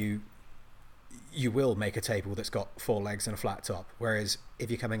you will make a table that's got 4 legs and a flat top. Whereas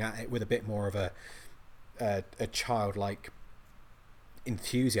if you're coming at it with a bit more of a childlike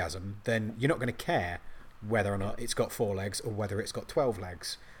enthusiasm, then you're not going to care whether or not it's got 4 legs or whether it's got 12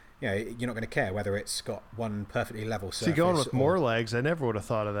 legs. You know, you're not going to care whether it's got one perfectly level surface. See, going with more legs, I never would have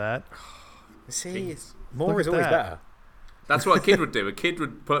thought of that. See, more is always better. That's what a kid would do. A kid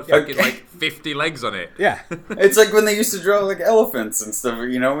would put fucking like 50 legs on it. Yeah. It's like when they used to draw like elephants and stuff,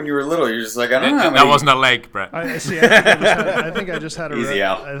 you know, when you were little, you're just like, I don't know how many... That wasn't a leg, Brett. I think I just had a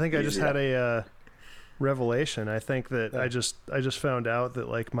revelation. I think that I just found out that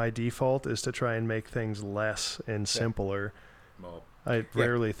like my default is to try and make things less and simpler. I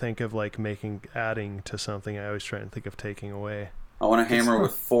rarely think of like adding to something. I always try and think of taking away. I want a hammer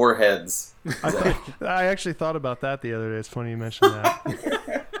with 4 heads. I actually thought about that the other day. It's funny you mentioned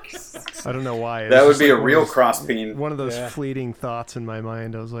that. I don't know why. That would be a real cross-beam. One of those fleeting thoughts in my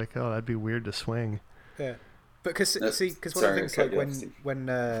mind. I was like, oh, that'd be weird to swing. Yeah. But because one of the things, like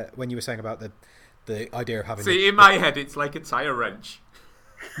when you were saying about the idea of having... See, in my head, it's like a tire wrench.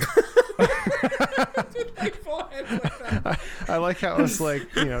 I like how it was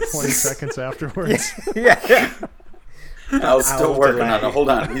like, 20 seconds afterwards. Yeah. I was still working on it. Hold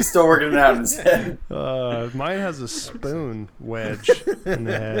on. He's still working it out in his head. Mine has a spoon wedge in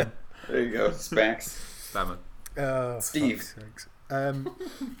the head. There you go. Spax. Steve.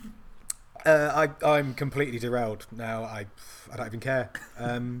 I'm completely derailed now. I don't even care.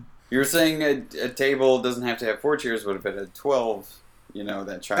 You were saying a table doesn't have to have 4 chairs, but if it had 12,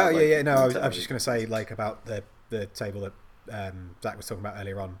 that child. Oh, yeah. No, I was just going to say like about the table that Zach was talking about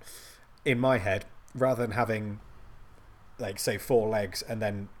earlier on. In my head, rather than having like say 4 legs and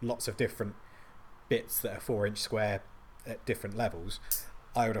then lots of different bits that are 4-inch square at different levels,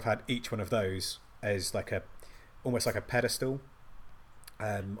 I would have had each one of those as like almost like a pedestal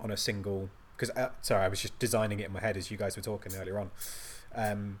on a single. Because sorry, I was just designing it in my head as you guys were talking earlier on.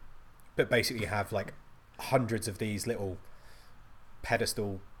 But basically, you have like hundreds of these little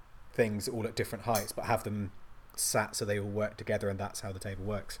pedestal things all at different heights, but have them sat so they all work together, and that's how the table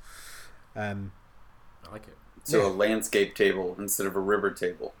works. I like it. So a landscape table instead of a river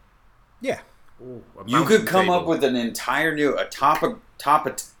table. Yeah. Ooh, you could come up with an entire new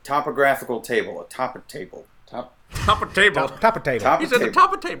topographical table. Top a table. He's at the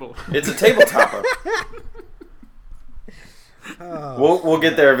top of table. It's a table topper. We'll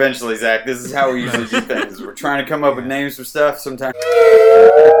get there eventually, Zach. This is how we usually do things. We're trying to come up with names for stuff. Sometimes.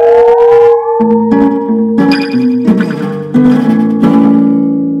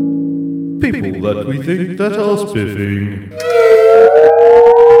 People that we think that are spiffing.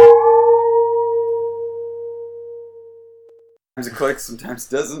 Sometimes it clicks, sometimes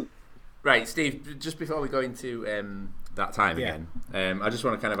it doesn't. Right, Steve, just before we go into that time again, I just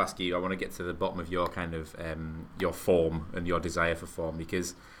want to kind of ask you, I want to get to the bottom of your kind of your form and your desire for form,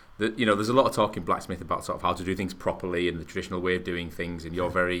 because there's a lot of talk in Blacksmith about sort of how to do things properly and the traditional way of doing things, and you're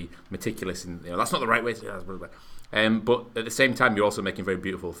very meticulous and that's not the right way to do it. But at the same time, you're also making very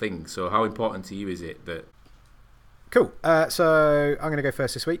beautiful things. So how important to you is it that... Cool. So I'm going to go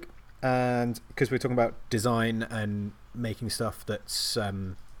first this week, and because we're talking about design and making stuff that's a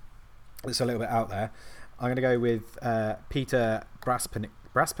little bit out there, I'm going to go with Peter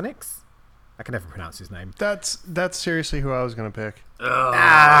Braspenix. I can never pronounce his name. That's seriously who I was going to pick. We should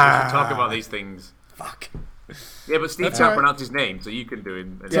talk about these things. Fuck. Yeah, but Steve can't pronounce his name, so you can do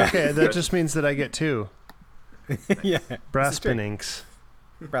him. It's okay. That just means that I get 2. Yeah. Braspenix.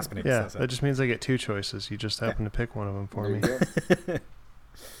 Braspenix. Yeah, that just means I get 2 choices. You just happen to pick one of them for me.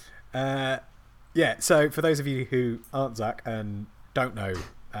 Yeah, so for those of you who aren't Zach and don't know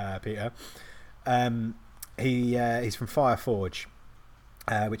Peter, He's from Fireforge,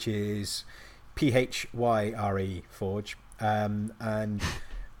 which is Phyre Forge, and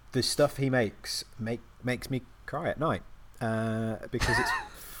the stuff he makes me cry at night because it's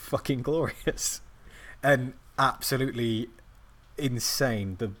fucking glorious and absolutely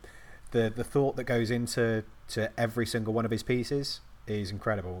insane. The thought that goes into every single one of his pieces is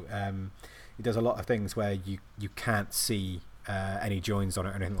incredible. He does a lot of things where you can't see any joins on it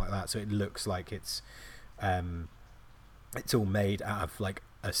or anything like that, so it looks like it's all made out of like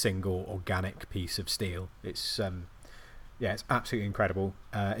a single organic piece of steel. It's it's absolutely incredible.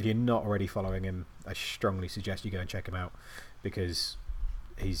 If you're not already following him, I strongly suggest you go and check him out because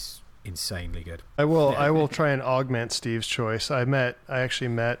he's insanely good. I will try and augment Steve's choice. I've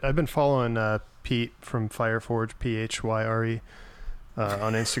been following Pete from Fireforge, Phyre,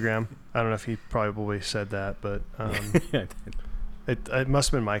 on Instagram. I don't know if he probably said that, but it must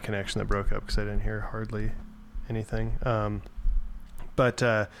have been my connection that broke up because I didn't hear hardly anything. But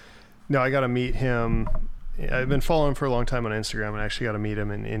no, I got to meet him. I've been following him for a long time on Instagram, and I actually got to meet him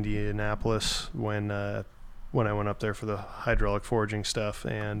in Indianapolis when I went up there for the hydraulic forging stuff.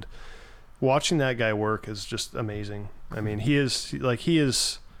 And watching that guy work is just amazing. I mean, he's one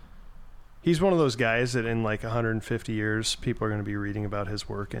of those guys that in like 150 years, people are going to be reading about his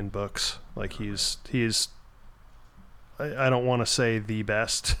work in books. Like he's I don't want to say the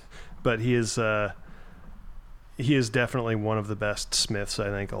best, but he is definitely one of the best smiths, I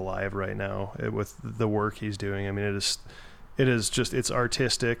think, alive right now with the work he's doing. I mean, it is just, it's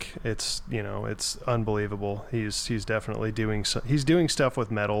artistic. It's, it's unbelievable. He's definitely doing stuff with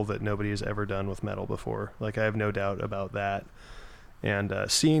metal that nobody has ever done with metal before. Like, I have no doubt about that. And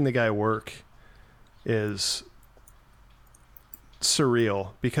seeing the guy work is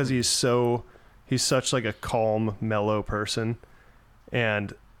surreal because he's such like a calm, mellow person.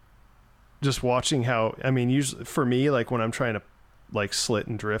 And just watching how, I mean, usually for me, like when I'm trying to like slit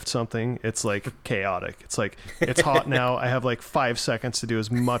and drift something, it's like chaotic. It's like, it's hot now. I have like 5 seconds to do as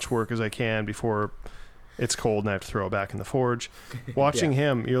much work as I can before it's cold and I have to throw it back in the forge. Watching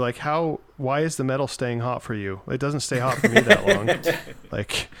him, you're like, why is the metal staying hot for you? It doesn't stay hot for me that long.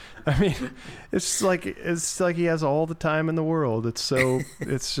 Like, I mean, it's like he has all the time in the world. It's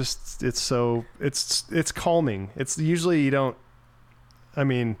calming. It's usually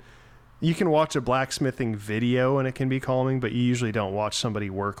you can watch a blacksmithing video and it can be calming, but you usually don't watch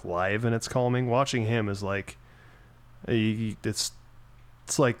somebody work live and it's calming. Watching him is like, it's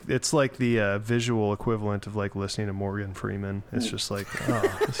like the visual equivalent of like listening to Morgan Freeman. It's just like,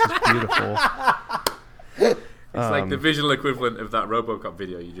 oh, this is beautiful. It's like the visual equivalent of that RoboCop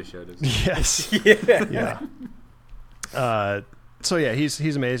video you just showed us. Yes. Yeah. So yeah,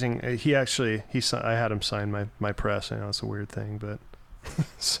 he's amazing. I had him sign my press. I know it's a weird thing, but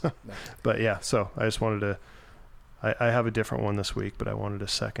but yeah. So I just wanted to. I have a different one this week, but I wanted a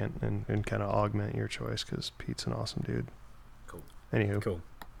second and kind of augment your choice because Pete's an awesome dude. Cool. Anywho.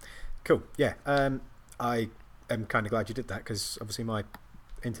 Cool. Yeah. I am kind of glad you did that because obviously my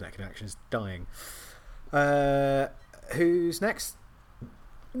internet connection is dying. Who's next?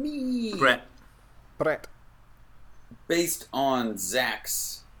 Me. Brett. Based on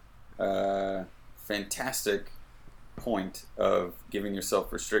Zach's fantastic point of giving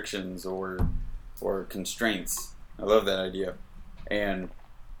yourself restrictions or constraints. I love that idea. And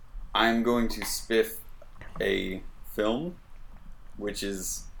I'm going to spiff a film, which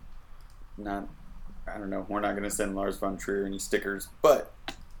is not, I don't know, we're not going to send Lars von Trier any stickers, but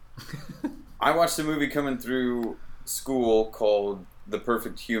I watched a movie coming through school called The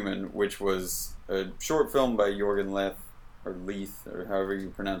Perfect Human, which was a short film by Jorgen Leith, or however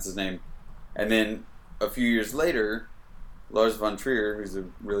you pronounce his name. And then a few years later, Lars von Trier, who's a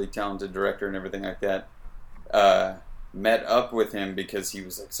really talented director and everything like that, met up with him because he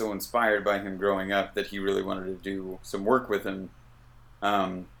was like so inspired by him growing up that he really wanted to do some work with him.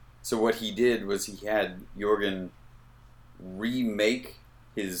 So what he did was he had Jorgen remake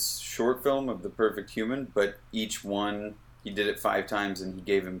his short film of The Perfect Human, but each one, he did it 5 times and he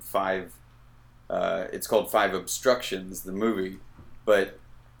gave him 5, it's called 5 Obstructions, the movie. But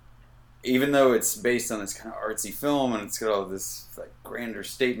even though it's based on this kind of artsy film and it's got all this like grander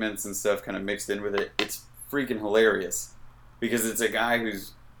statements and stuff kind of mixed in with it, it's freaking hilarious because it's a guy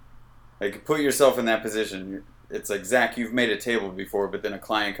who's like, put yourself in that position. It's like, Zach, you've made a table before, but then a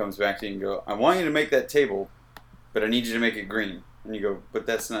client comes back to you and go, I want you to make that table, but I need you to make it green. And you go, but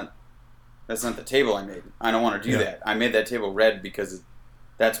that's not the table I made. I don't want to do that. I made that table red because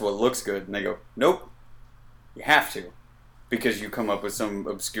that's what looks good. And they go, nope, you have to, because you come up with some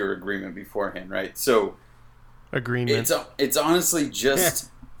obscure agreement beforehand, right? So agreement. It's honestly just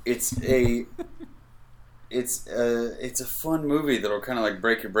it's it's a fun movie that'll kind of like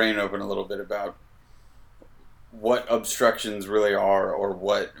break your brain open a little bit about what obstructions really are, or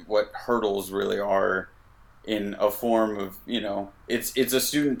what hurdles really are, in a form of, it's a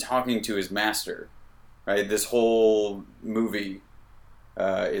student talking to his master, right? This whole movie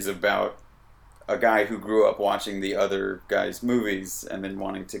is about a guy who grew up watching the other guy's movies and then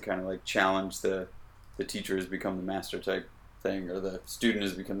wanting to kind of like challenge the teacher has become the master type thing, or the student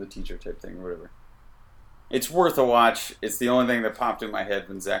has become the teacher type thing, or whatever. It's worth a watch. It's the only thing that popped in my head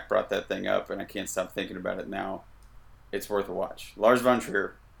when Zach brought that thing up, and I can't stop thinking about it now. It's worth a watch. Lars von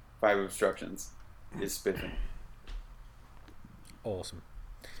Trier, 5 Obstructions, is spiffing. Awesome.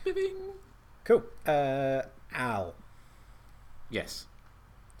 Spiffing. Cool. Al. Yes.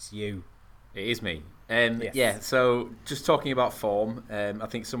 It's you. It is me. Yes. Yeah, so just talking about form, I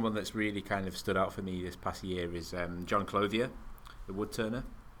think someone that's really kind of stood out for me this past year is John Clothier, the woodturner.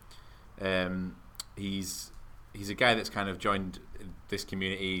 He's a guy that's kind of joined this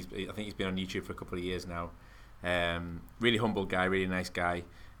community. I think he's been on YouTube for a couple of years now. Really humble guy, really nice guy,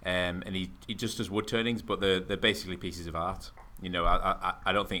 and he just does wood turnings, but they're basically pieces of art.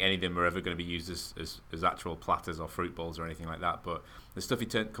 I don't think any of them are ever going to be used as actual platters or fruit bowls or anything like that. But the stuff he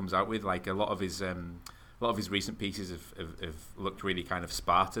comes out with, like a lot of his recent pieces have looked really kind of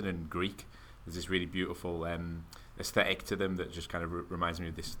Spartan and Greek. There's this really beautiful aesthetic to them that just kind of reminds me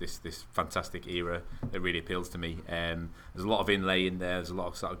of this fantastic era that really appeals to me. There's a lot of inlay in there. There's a lot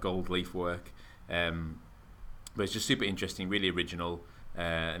of sort of gold leaf work. But it's just super interesting, really original,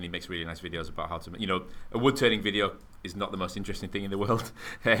 and he makes really nice videos about how to, a wood turning video is not the most interesting thing in the world,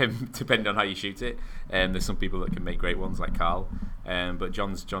 depending on how you shoot it. There's some people that can make great ones, like Carl, but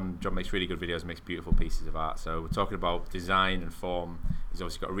John makes really good videos, makes beautiful pieces of art. So we're talking about design and form. He's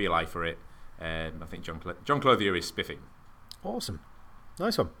obviously got a real eye for it. I think John Clothier is spiffing. Awesome,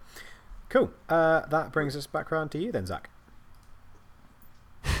 nice one. Cool. That brings us back around to you then, Zach.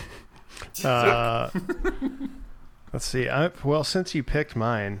 Let's see. Well, since you picked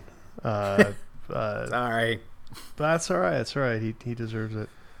mine, sorry. That's all right. That's all right. He deserves it.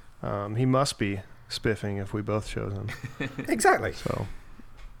 He must be spiffing if we both chose him. Exactly. So,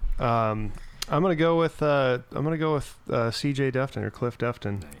 I'm gonna go with C.J. Defton, or Cliff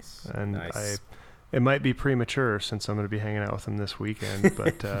Defton. Nice. And nice. It might be premature since I'm gonna be hanging out with him this weekend,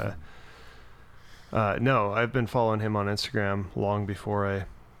 but no, I've been following him on Instagram long before I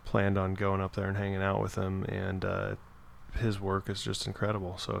planned on going up there and hanging out with him, and his work is just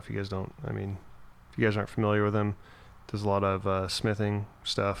incredible. So if you guys aren't familiar with him, does a lot of smithing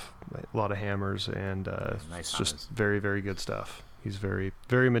stuff, a lot of hammers, and nice just very, very good stuff. He's very,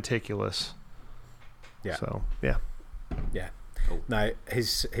 very meticulous. Yeah. So yeah. Cool. No,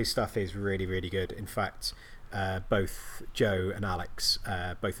 his stuff is really, really good. In fact, both Joe and Alex,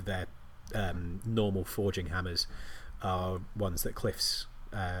 both of their normal forging hammers are ones that Cliff's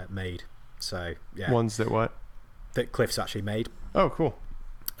made. So yeah. Ones that what? That Cliff's actually made. Oh, cool.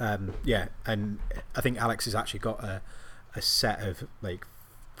 Yeah, and I think Alex has actually got a set of like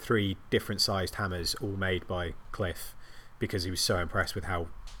 3 different sized hammers, all made by Cliff, because he was so impressed with how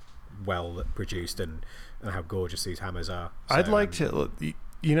well produced and how gorgeous these hammers are. So, I'd like to,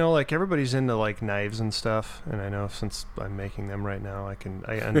 like everybody's into like knives and stuff, and I know since I'm making them right now,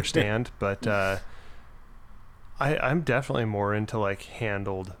 I understand, but I'm definitely more into like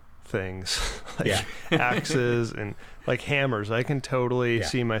handled things, like axes and like hammers. I can totally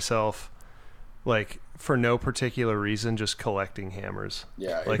see myself, like, for no particular reason, just collecting hammers.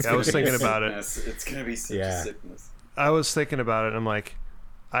 Yeah, like I was thinking about it. It's gonna be such a sickness. I was thinking about it, and I'm like,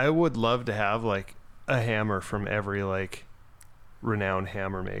 I would love to have like a hammer from every like renowned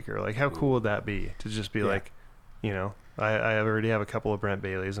hammer maker. Like, how cool would that be to just be like, I already have a couple of Brent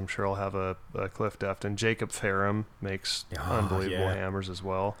Baileys. I'm sure I'll have a Cliff Defton. Jacob Ferrum makes unbelievable hammers as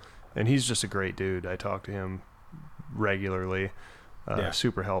well, and he's just a great dude. I talk to him regularly.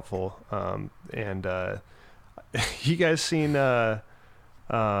 Super helpful. And you guys seen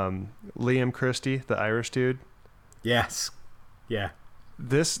Liam Christie, the Irish dude? Yes. Yeah.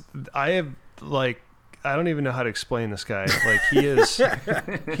 I don't even know how to explain this guy. Like,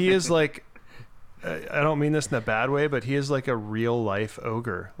 he is like, I don't mean this in a bad way, but he is like a real life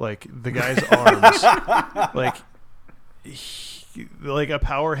ogre. Like, the guy's arms, like a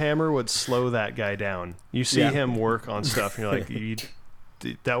power hammer would slow that guy down. You see him work on stuff, and you're like,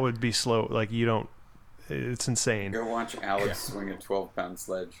 that would be slow. Like, you don't. It's insane. Go watch Alex swing a 12-pound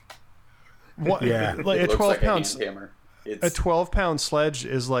sledge. What? Yeah, like a 12-pound hammer. A 12-pound sledge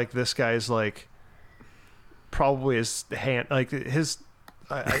is like this guy's like probably his hand, like his.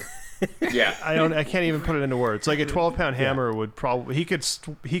 I can't even put it into words. Like a 12-pound hammer would probably he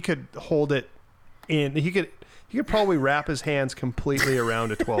could hold it he could probably wrap his hands completely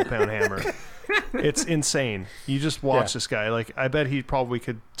around a 12-pound hammer. It's insane. You just watch this guy. Like, I bet he probably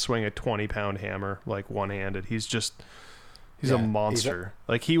could swing a 20-pound hammer like one-handed. He's a monster.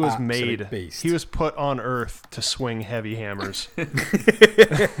 Like, he was made. Beast. He was put on Earth to swing heavy hammers.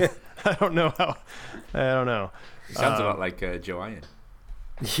 I don't know. He sounds a lot like Joe Iron.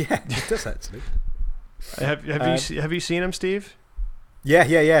 Yeah, he does actually. Have you seen him, Steve?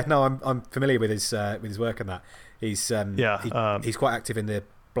 Yeah. No, I'm familiar with his work and that. He's he's quite active in the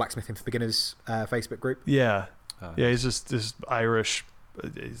Blacksmithing for Beginners Facebook group. Yeah, he's just this Irish.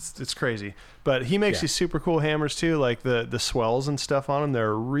 It's crazy, but he makes these super cool hammers too. Like the swells and stuff on them,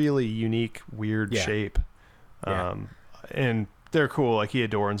 they're a really unique, weird shape, and they're cool. Like, he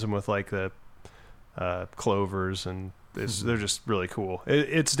adorns them with like the clovers, and they're just really cool.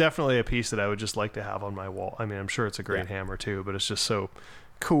 It's definitely a piece that I would just like to have on my wall. I mean, I'm sure it's a great hammer too, but it's just so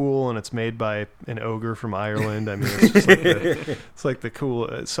cool, and it's made by an ogre from Ireland. I mean, it's like the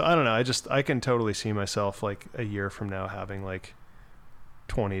cool. So I don't know. I can totally see myself like a year from now having like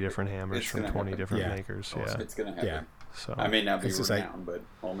 20 different hammers from 20 different makers. Yeah, it's gonna happen. Yeah. So I may not be renowned, but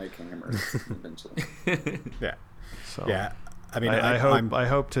I'll make hammers eventually. Yeah. So yeah. I mean, I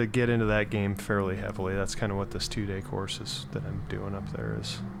hope to get into that game fairly heavily. That's kind of what this 2-day course that I'm doing up there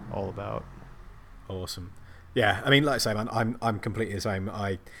is all about. Awesome. Yeah, I mean, like I say, man, I'm completely the same.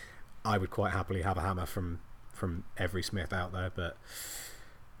 I would quite happily have a hammer from every smith out there, but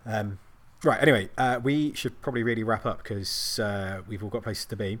right. Anyway, we should probably really wrap up because we've all got places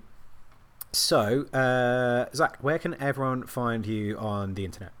to be. So, Zach, where can everyone find you on the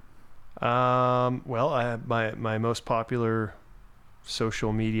internet? Well, I have my most popular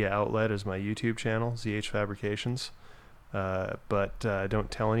social media outlet is my YouTube channel, ZH Fabrications. But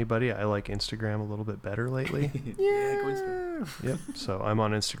don't tell anybody. I like Instagram a little bit better lately. Yeah. Yep. So I'm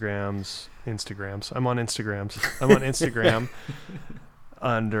on Instagrams. I'm on Instagram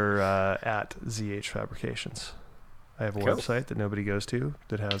under at ZH Fabrications. I have a website that nobody goes to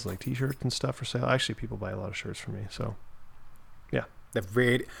that has like t-shirts and stuff for sale. Actually, people buy a lot of shirts from me. So yeah. They're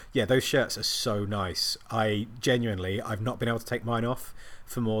really, those shirts are so nice. I've not been able to take mine off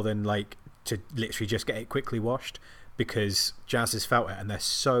for more than like to literally just get it quickly washed because Jazz has felt it and they're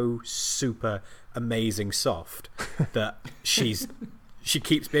so super amazing soft that she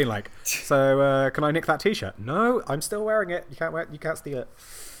keeps being like, so can I nick that t-shirt? No, I'm still wearing it. You can't steal it.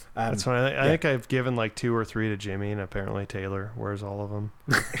 That's fine. I think I've given like 2 or 3 to Jimmy, and apparently Taylor wears all of them.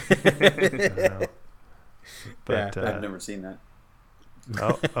 I don't know. But I've never seen that.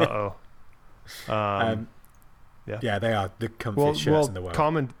 Yeah, they are the comfiest shirts in the world.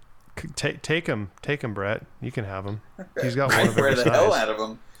 Take them, Brett. You can have them. He's got one of every size. Wear the hell out of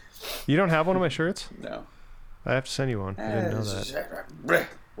them. You don't have one of my shirts? No. I have to send you one. I didn't know that.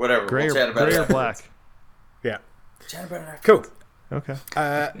 Whatever. Gray or black? Yeah. Chat about it. Cool. Okay.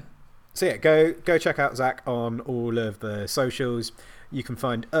 So yeah, go check out Zach on all of the socials. You can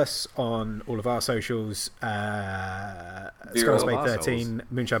find us on all of our socials, Squarespace13,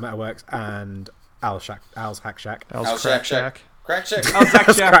 Moonshine Metalworks, and Al's Hack Shack. Al's Crack Shack. Crack Shack. Al's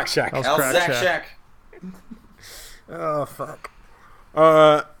Crack Shack. Al's Crack Shack. Oh, fuck.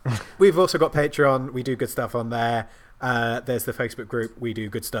 We've also got Patreon. We do good stuff on there. There's the Facebook group. We do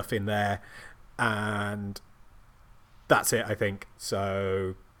good stuff in there. And that's it, I think.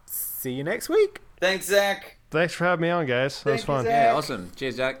 So, see you next week. Thanks, Zach. Thanks for having me on, guys. That was fun. Yeah, awesome.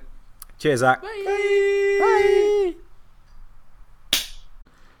 Cheers, Zach. Cheers, Zach. Bye.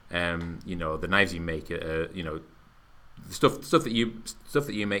 The knives you make, the stuff that you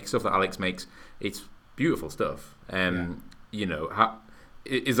make, stuff that Alex makes, it's beautiful stuff.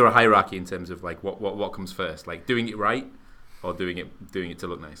 Is there a hierarchy in terms of like what comes first, like doing it right or doing it to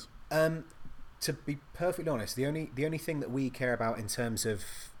look nice? To be perfectly honest, the only thing that we care about in terms of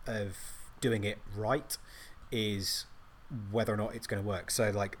doing it right is whether or not it's going to work.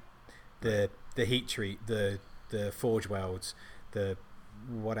 So like the heat treat, the forge welds, the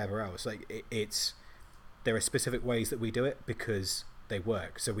whatever else, like there are specific ways that we do it because they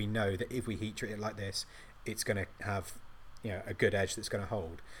work. So we know that if we heat treat it like this, it's going to have a good edge that's going to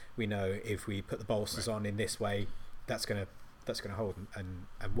hold. We know if we put the bolsters on in this way, that's going to hold and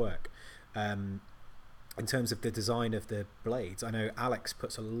work. In terms of the design of the blades, I know Alex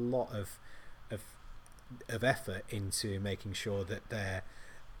puts a lot of effort into making sure that they're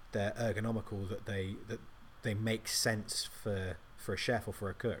ergonomical, that they make sense for a chef or for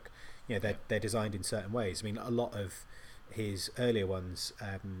a cook. They're designed in certain ways. I mean, a lot of his earlier ones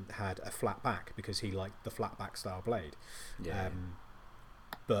had a flat back because he liked the flat back style blade.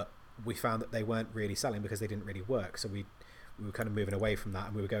 But we found that they weren't really selling because they didn't really work. So we were kind of moving away from that,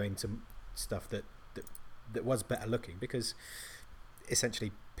 and we were going to stuff that that was better looking, because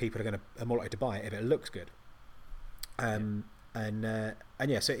essentially people are more likely to buy it if it looks good. So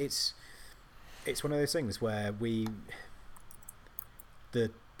it's one of those things where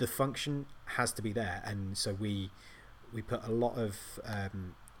the function has to be there, and so we put a lot of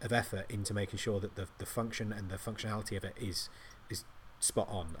effort into making sure that the function and the functionality of it is spot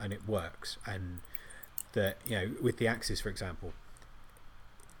on and it works, and that, you know, with the axes, for example,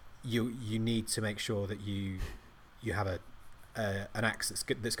 you need to make sure that you have an axe that's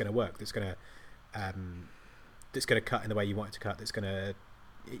going to work, that's going to cut in the way you want it to cut, that's going to,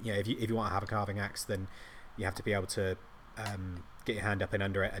 you know, if you want to have a carving axe, then you have to be able to get your hand up and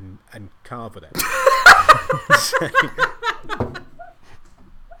under it and carve with it.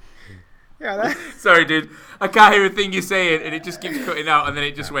 Yeah. Sorry, dude. I can't hear a thing you're saying, and it just keeps cutting out, and then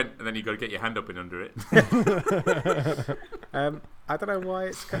it just went, and then you got to get your hand up and under it. I don't know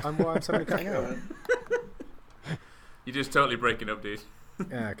why I'm suddenly cutting out. You're just totally breaking up, dude.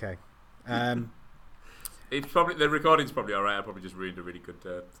 Yeah. Okay. It's probably, the recording's probably all right. I probably just ruined a really good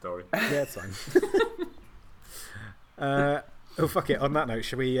story. Yeah, it's fine. Oh fuck it. On that note,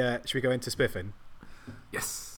 should we go into spiffing? Yes.